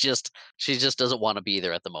 and she just doesn't want to be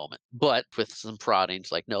there at the moment. But with some prodding,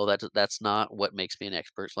 it's like, "No, that's not what makes me an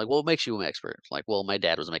expert." It's like, "Well, what makes you an expert?" It's like, "Well, my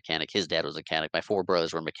dad was a mechanic. His dad was a mechanic. My 4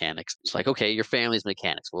 brothers were mechanics." It's like, "Okay, your family's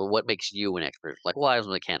mechanics. Well, what makes you an expert?" Like, "Well, I was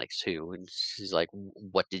a mechanic too." And she's like,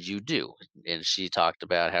 "What did you do?" And she talked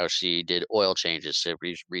about how she did oil changes, to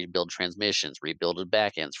rebuild transmissions, rebuild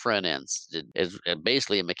back ends, front ends. Is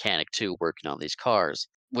basically a mechanic too, working on these cars,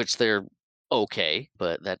 which they're okay,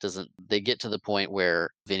 but that doesn't. They get to the point where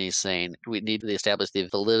Vinny's saying we need to establish the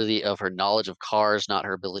validity of her knowledge of cars, not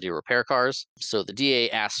her ability to repair cars. So the DA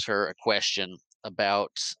asks her a question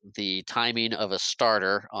about the timing of a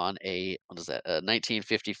starter on a what is that, a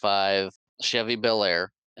 1955 Chevy Bel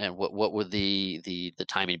Air, and what would the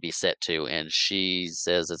timing be set to? And she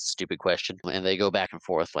says it's a stupid question, and they go back and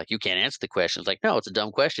forth like, "You can't answer the question." It's like, "No, it's a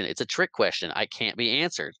dumb question. It's a trick question. I can't be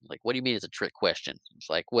answered." Like, "What do you mean it's a trick question?" It's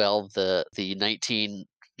like, "Well, the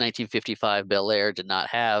 1955 Bel Air did not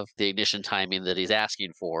have the ignition timing that he's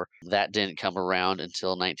asking for. That didn't come around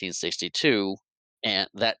until 1962." And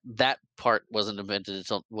that part wasn't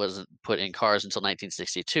put in cars until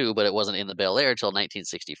 1962, but it wasn't in the Bel Air until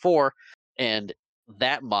 1964. And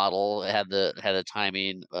that model had a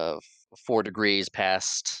timing of 4 degrees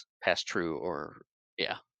past true, or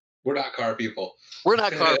yeah. We're not car people. We're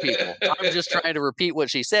not car people. I'm just trying to repeat what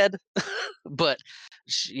she said, but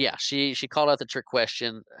yeah, she called out the trick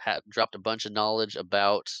question, dropped a bunch of knowledge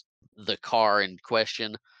about the car in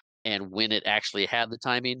question and when it actually had the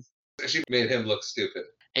timing. She made him look stupid.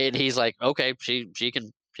 And he's like, "Okay, she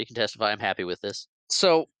can testify. I'm happy with this."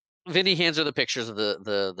 So Vinny hands her the pictures of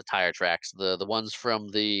the tire tracks, the ones from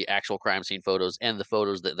the actual crime scene photos and the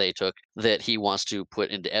photos that they took that he wants to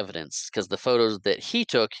put into evidence. Because the photos that he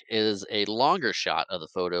took is a longer shot of the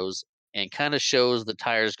photos and kind of shows the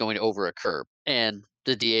tires going over a curb. And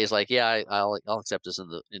the DA is like, "Yeah, I'll accept this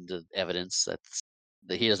into evidence. That's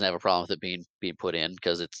that he doesn't have a problem with it being put in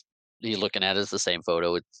because it's." He's looking at it as the same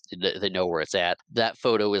photo. They know where it's at. That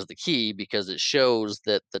photo is the key because it shows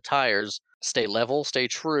that the tires stay level, stay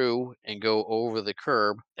true, and go over the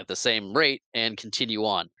curb at the same rate and continue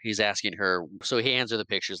on. He's asking her, so he hands her the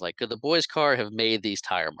pictures like, "Could the boy's car have made these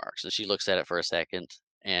tire marks?" And she looks at it for a second,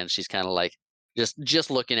 and she's kind of like, just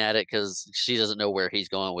looking at it because she doesn't know where he's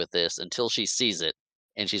going with this until she sees it,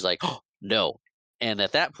 and she's like, "Oh no!" And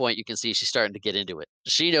at that point, you can see she's starting to get into it.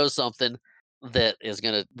 She knows something that is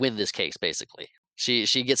going to win this case, basically.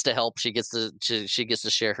 She gets to help. She gets to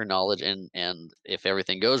share her knowledge, and if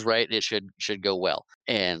everything goes right, it should go well.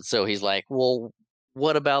 And so he's like, well,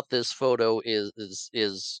 what about this photo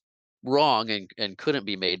is wrong and couldn't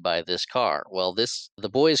be made by this car? Well, the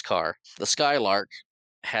boy's car, the Skylark,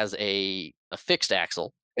 has a fixed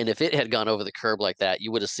axle, and if it had gone over the curb like that,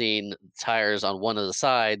 you would have seen tires on one of the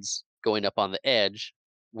sides going up on the edge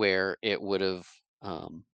where it would have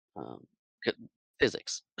um, c-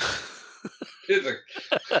 physics.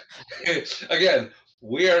 Again,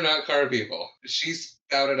 we are not car people. She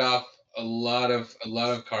spouted off a lot of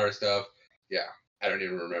car stuff. Yeah, I don't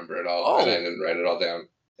even remember it all, and I Oh, didn't write it all down.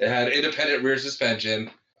 It had independent rear suspension.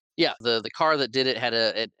 yeah, the car that did it had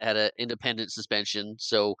a independent suspension,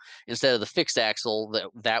 so instead of the fixed axle,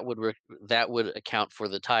 that would account for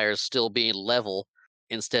the tires still being level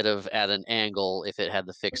instead of at an angle if it had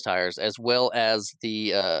the fixed tires, as well as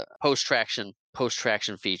the post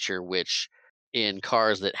traction feature, which in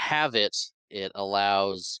cars that have it, it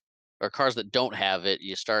allows, or cars that don't have it,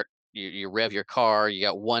 you rev your car, you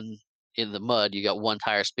got one in the mud, you got one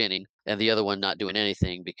tire spinning, and the other one not doing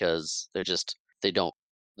anything because they don't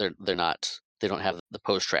they don't have the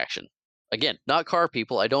post traction. Again, not car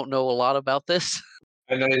people. I don't know a lot about this.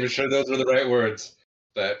 I'm not even sure those were the right words,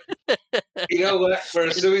 but you know what? We're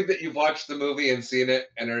assuming that you've watched the movie and seen it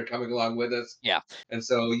and are coming along with us, Yeah. and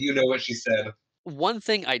so you know what she said. One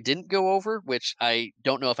thing I didn't go over, which I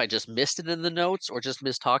don't know if I just missed it in the notes or just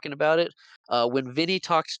missed talking about it, when Vinny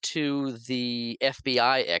talked to the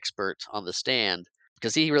FBI expert on the stand,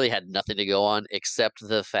 because he really had nothing to go on except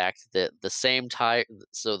the fact that the same tire.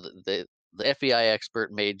 So the FBI expert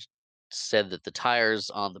said that the tires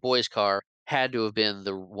on the boy's car had to have been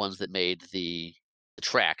the ones that made the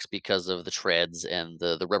tracks because of the treads and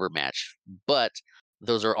the rubber match, but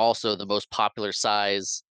those are also the most popular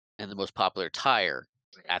size and the most popular tire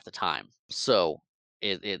at the time. So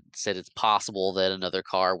it said it's possible that another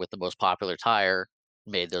car with the most popular tire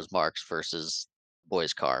made those marks versus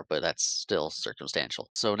boy's car, but that's still circumstantial.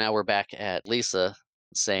 So now we're back at Lisa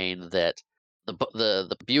saying that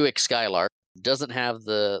the Buick Skylark doesn't have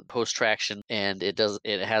the post traction, and it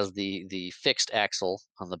has the fixed axle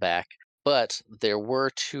on the back, but there were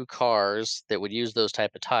two cars that would use those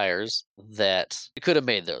type of tires that could have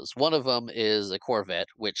made those. One of them is a Corvette,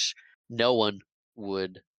 which no one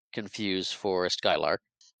would confuse for a Skylark.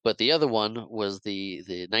 But the other one was the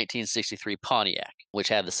 1963 Pontiac, which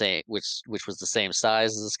had the same which was the same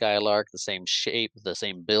size as the Skylark, the same shape, the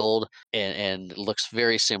same build, and looks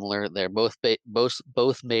very similar. They're both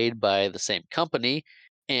made by the same company,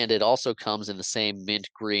 and it also comes in the same mint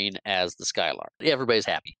green as the Skylark. Everybody's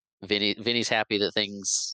happy. Vinny's happy that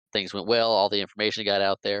things went well, all the information got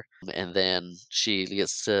out there, and then she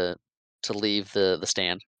gets to leave the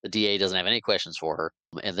stand. The DA doesn't have any questions for her,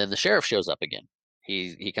 and then the sheriff shows up again.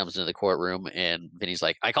 He comes into the courtroom, and Vinny's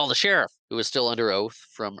like, "I call the sheriff," who is still under oath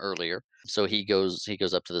from earlier. So he goes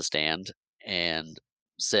up to the stand and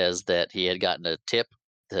says that he had gotten a tip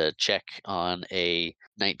to check on a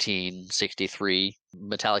 1963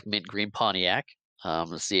 metallic mint green Pontiac,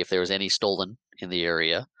 to see if there was any stolen in the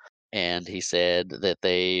area. And he said that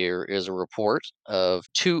there is a report of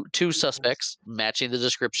two suspects matching the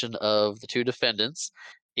description of the two defendants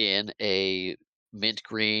in a mint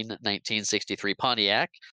green 1963 Pontiac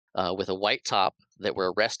with a white top that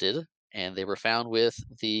were arrested, and they were found with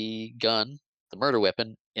the gun, the murder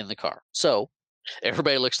weapon, in the car. So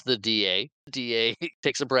everybody looks to the DA. The DA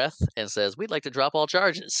takes a breath and says, "We'd like to drop all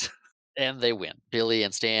charges." And they win. Billy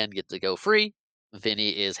and Stan get to go free. Vinny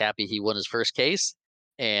is happy he won his first case,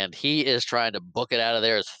 and he is trying to book it out of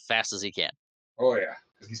there as fast as he can Oh yeah,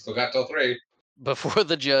 because he still got till 3. before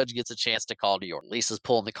the judge gets a chance to call New York. Lisa's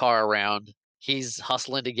pulling the car around. He's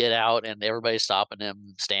hustling to get out, and everybody's stopping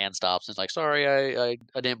him. Stan stops and is like, "Sorry, I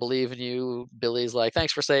didn't believe in you." Billy's like,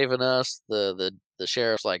 "Thanks for saving us." The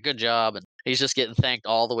sheriff's like, "Good job," and he's just getting thanked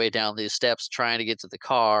all the way down these steps, trying to get to the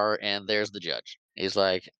car. And there's the judge. He's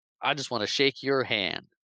like, "I just want to shake your hand,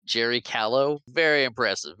 Jerry Callow. Very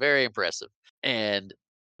impressive, very impressive." And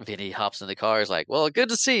Vinny hops in the car. He's like, "Well, good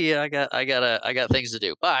to see you. I got things to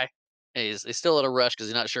do. Bye." And he's still in a rush because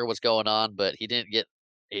he's not sure what's going on, but he didn't get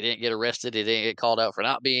arrested. He didn't get called out for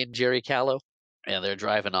not being Jerry Callow. And they're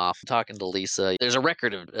driving off, talking to Lisa. There's a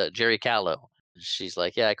record of Jerry Callow. She's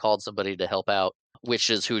like, "Yeah, I called somebody to help out," which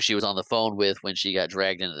is who she was on the phone with when she got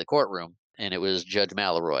dragged into the courtroom. And it was Judge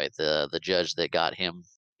Mallory, the judge that got him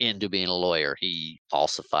into being a lawyer. He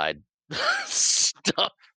falsified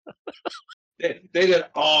stuff. They did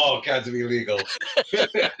all kinds of illegal.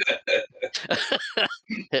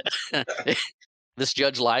 This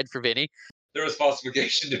judge lied for Vinny. There was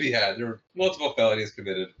falsification to be had. There were multiple felonies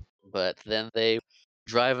committed. But then they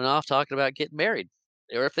driving off talking about getting married,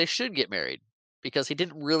 or if they should get married, because he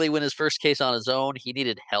didn't really win his first case on his own. He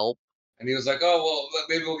needed help. And he was like, "Oh well,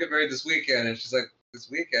 maybe we'll get married this weekend." And she's like, "This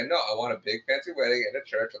weekend? No, I want a big fancy wedding in a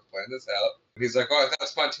church. Let's plan this out." And he's like, "Oh, I thought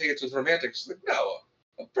spontaneous was romantic." She's like, "No,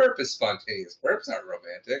 a burp is spontaneous. Burps aren't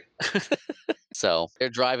romantic." So they're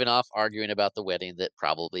driving off arguing about the wedding that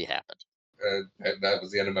probably happened. That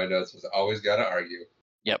was the end of my notes. Was always got to argue.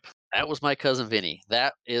 Yep. That was my cousin Vinny.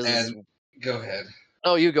 That is. And go ahead.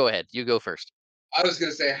 Oh, you go ahead. You go first. I was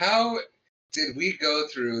gonna say, how did we go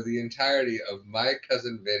through the entirety of my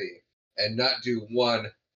cousin Vinny and not do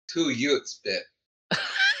one two Utes bit?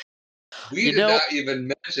 We You did know, not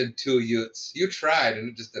even mention two Utes. You tried and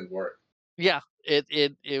it just didn't work. yeah,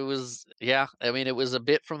 it was, yeah, I mean, it was a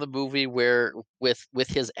bit from the movie where with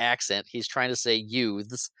his accent, he's trying to say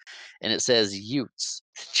youths, and it says Utes.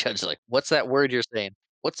 Judge's like, "What's that word you're saying?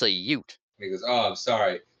 What's a Ute?" And he goes, "Oh, I'm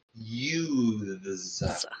sorry, youths."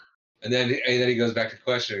 S And then he goes back to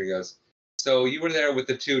question. And he goes, "So you were there with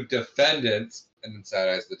the two defendants?" And then side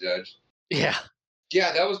eyes the judge. Yeah.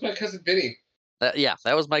 Yeah, that was my cousin Vinny. Yeah,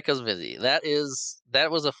 that was My Cousin Vinny. That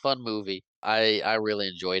was a fun movie. I really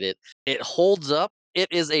enjoyed it. It holds up. It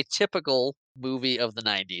is a typical movie of the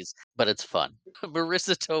 '90s, but it's fun.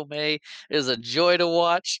 Marissa Tomei is a joy to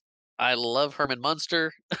watch. I love Herman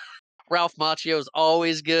Munster. Ralph Macchio's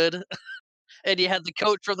always good, and you had the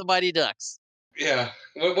coach from the Mighty Ducks. Yeah.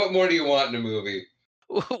 What more do you want in a movie?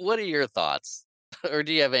 What are your thoughts? Or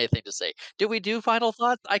do you have anything to say? Did we do final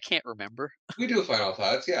thoughts? I can't remember. We do final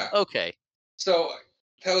thoughts, yeah. Okay. So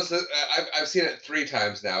that was I've seen it 3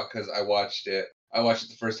 times now because I watched it. I watched it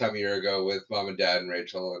the first time a year ago with mom and dad and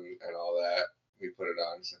Rachel and all that. We put it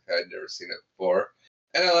on. So I'd never seen it before,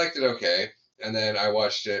 and I liked it okay. And then I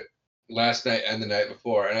watched it last night and the night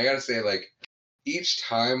before, and I gotta say, like each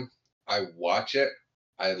time I watch it,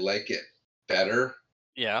 I like it better.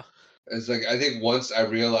 Yeah. It's like I think once I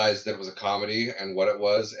realized that it was a comedy and what it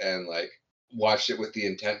was, and like watched it with the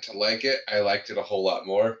intent to like it, I liked it a whole lot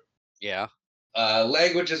more. Yeah.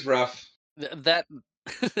 Language is rough. That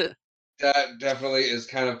That definitely is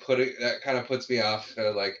kind of putting that kind of puts me off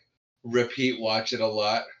to like repeat watch it a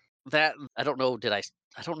lot. that I don't know,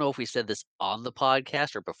 I don't know if we said this on the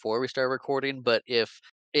podcast or before we started recording, but it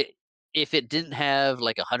if it didn't have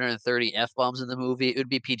like 130 F-bombs in the movie, it would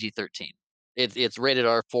be PG-13. It's rated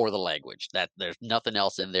R for the language. That there's nothing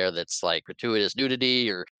else in there that's like gratuitous nudity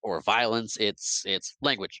or violence. It's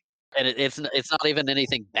language. And it's not even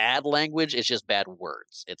anything bad language, it's just bad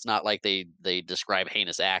words. It's not like they describe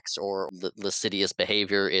heinous acts or lascivious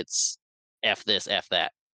behavior. It's F this, F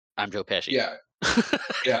that. I'm Joe Pesci. Yeah,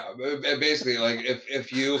 yeah. Basically, like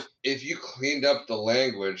if you cleaned up the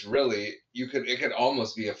language, really, it could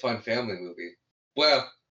almost be a fun family movie. Well,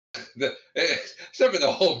 except for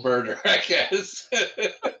the whole murder, I guess.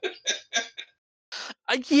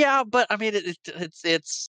 Yeah, but I mean,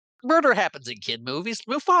 it's murder happens in kid movies.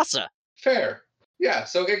 Mufasa. Fair. Yeah.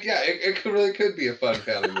 So really could be a fun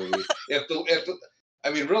family movie if the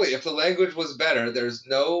I mean really if the language was better. There's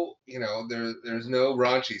no there's no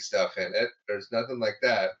raunchy stuff in it. There's nothing like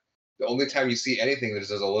that. The only time you see anything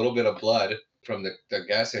there's a little bit of blood from the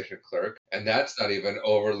gas station clerk, and that's not even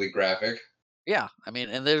overly graphic. Yeah, I mean,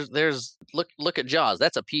 and there's look at Jaws.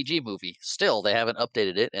 That's a PG movie. Still, they haven't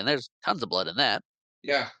updated it, and there's tons of blood in that.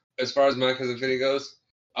 Yeah. As far as my cousin Vinny goes,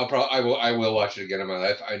 I will watch it again in my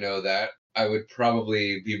life. I know that. I would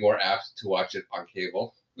probably be more apt to watch it on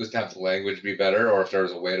cable, just to have the language be better, or if there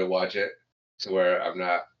was a way to watch it to where I'm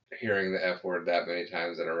not hearing the F word that many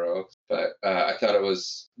times in a row. But I thought it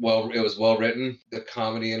was well written. The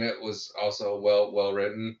comedy in it was also well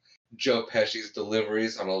written. Joe Pesci's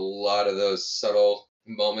deliveries on a lot of those subtle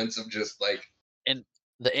moments of just like, And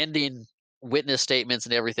the ending witness statements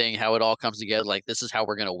and everything, how it all comes together, like this is how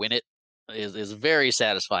we're gonna win it, is very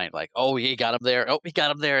satisfying. Like, oh, he got him there. Oh, he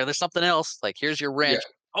got him there. There's something else. Like, here's your yeah, wrench.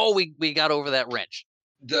 Oh, we got over that wrench.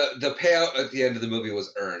 the payout at the end of the movie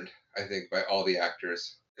was earned, I think, by all the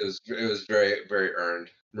actors. It was very very earned.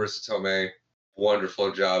 Marissa Tomei,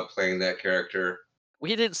 wonderful job playing that character.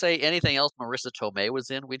 We didn't say anything else Marissa Tomei was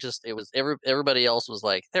in. We just it was everybody else was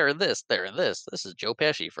like, they're in this, they're in this. This is Joe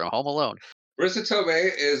Pesci from Home Alone. Marissa Tomei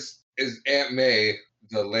is Aunt May,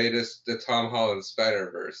 the Tom Holland Spider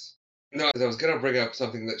Verse. No, I was gonna bring up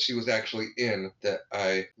something that she was actually in that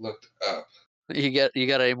I looked up. You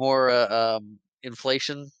got a more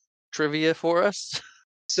inflation trivia for us?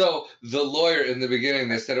 So the lawyer in the beginning,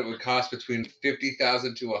 they said it would cost between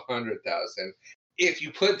 50,000 to 100,000. If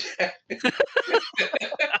you put that,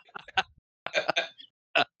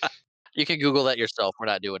 You can Google that yourself. We're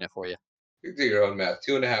not doing it for you. you do your own math,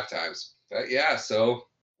 2.5 times. Yeah, so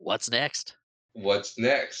What's next? What's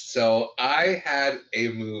next? So I had a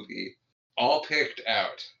movie all picked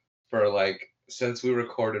out for like since we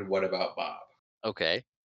recorded What About Bob. Okay.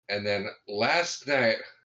 And then last night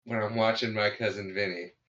when I'm watching My Cousin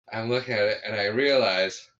Vinny, I'm looking at it and I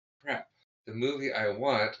realize, crap, the movie I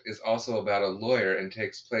want is also about a lawyer and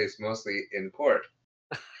takes place mostly in court.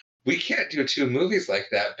 We can't do two movies like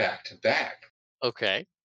that back to back. Okay.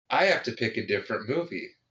 I have to pick a different movie.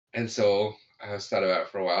 And so I was thought about it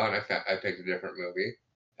for a while and I picked a different movie.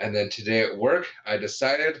 And then today at work, I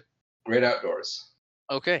decided Great Outdoors.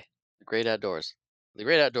 Okay. The Great Outdoors. The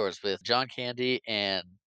Great Outdoors with John Candy and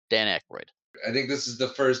Dan Aykroyd. I think this is the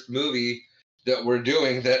first movie that we're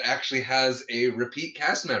doing that actually has a repeat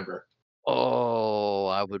cast member. Oh,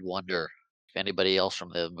 I would wonder if anybody else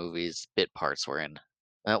from the movies bit parts were in.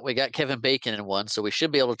 We got Kevin Bacon in one, so we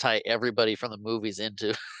should be able to tie everybody from the movies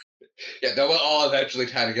into Yeah, that will all eventually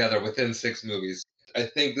tie together within 6 movies. I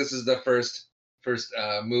think this is the first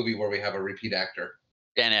movie where we have a repeat actor.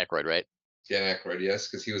 Dan Aykroyd, right? Dan Aykroyd, yes,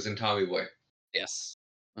 because he was in Tommy Boy. Yes.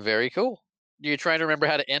 Very cool. You trying to remember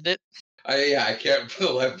how to end it? I can't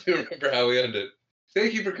remember how we ended.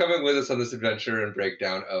 Thank you for coming with us on this adventure and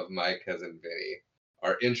breakdown of My Cousin Vinny.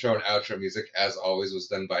 Our intro and outro music, as always, was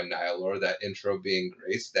done by Nihilor, that intro being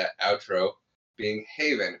Grace, that outro being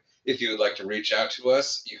Haven. If you would like to reach out to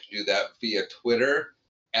us, you can do that via Twitter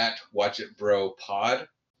at WatchItBroPod,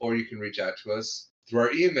 or you can reach out to us through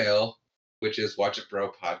our email, which is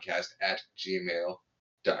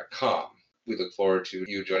watchitbropodcast@gmail.com. We look forward to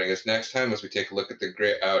you joining us next time as we take a look at the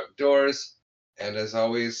great outdoors. And as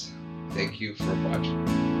always, thank you for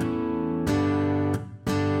watching.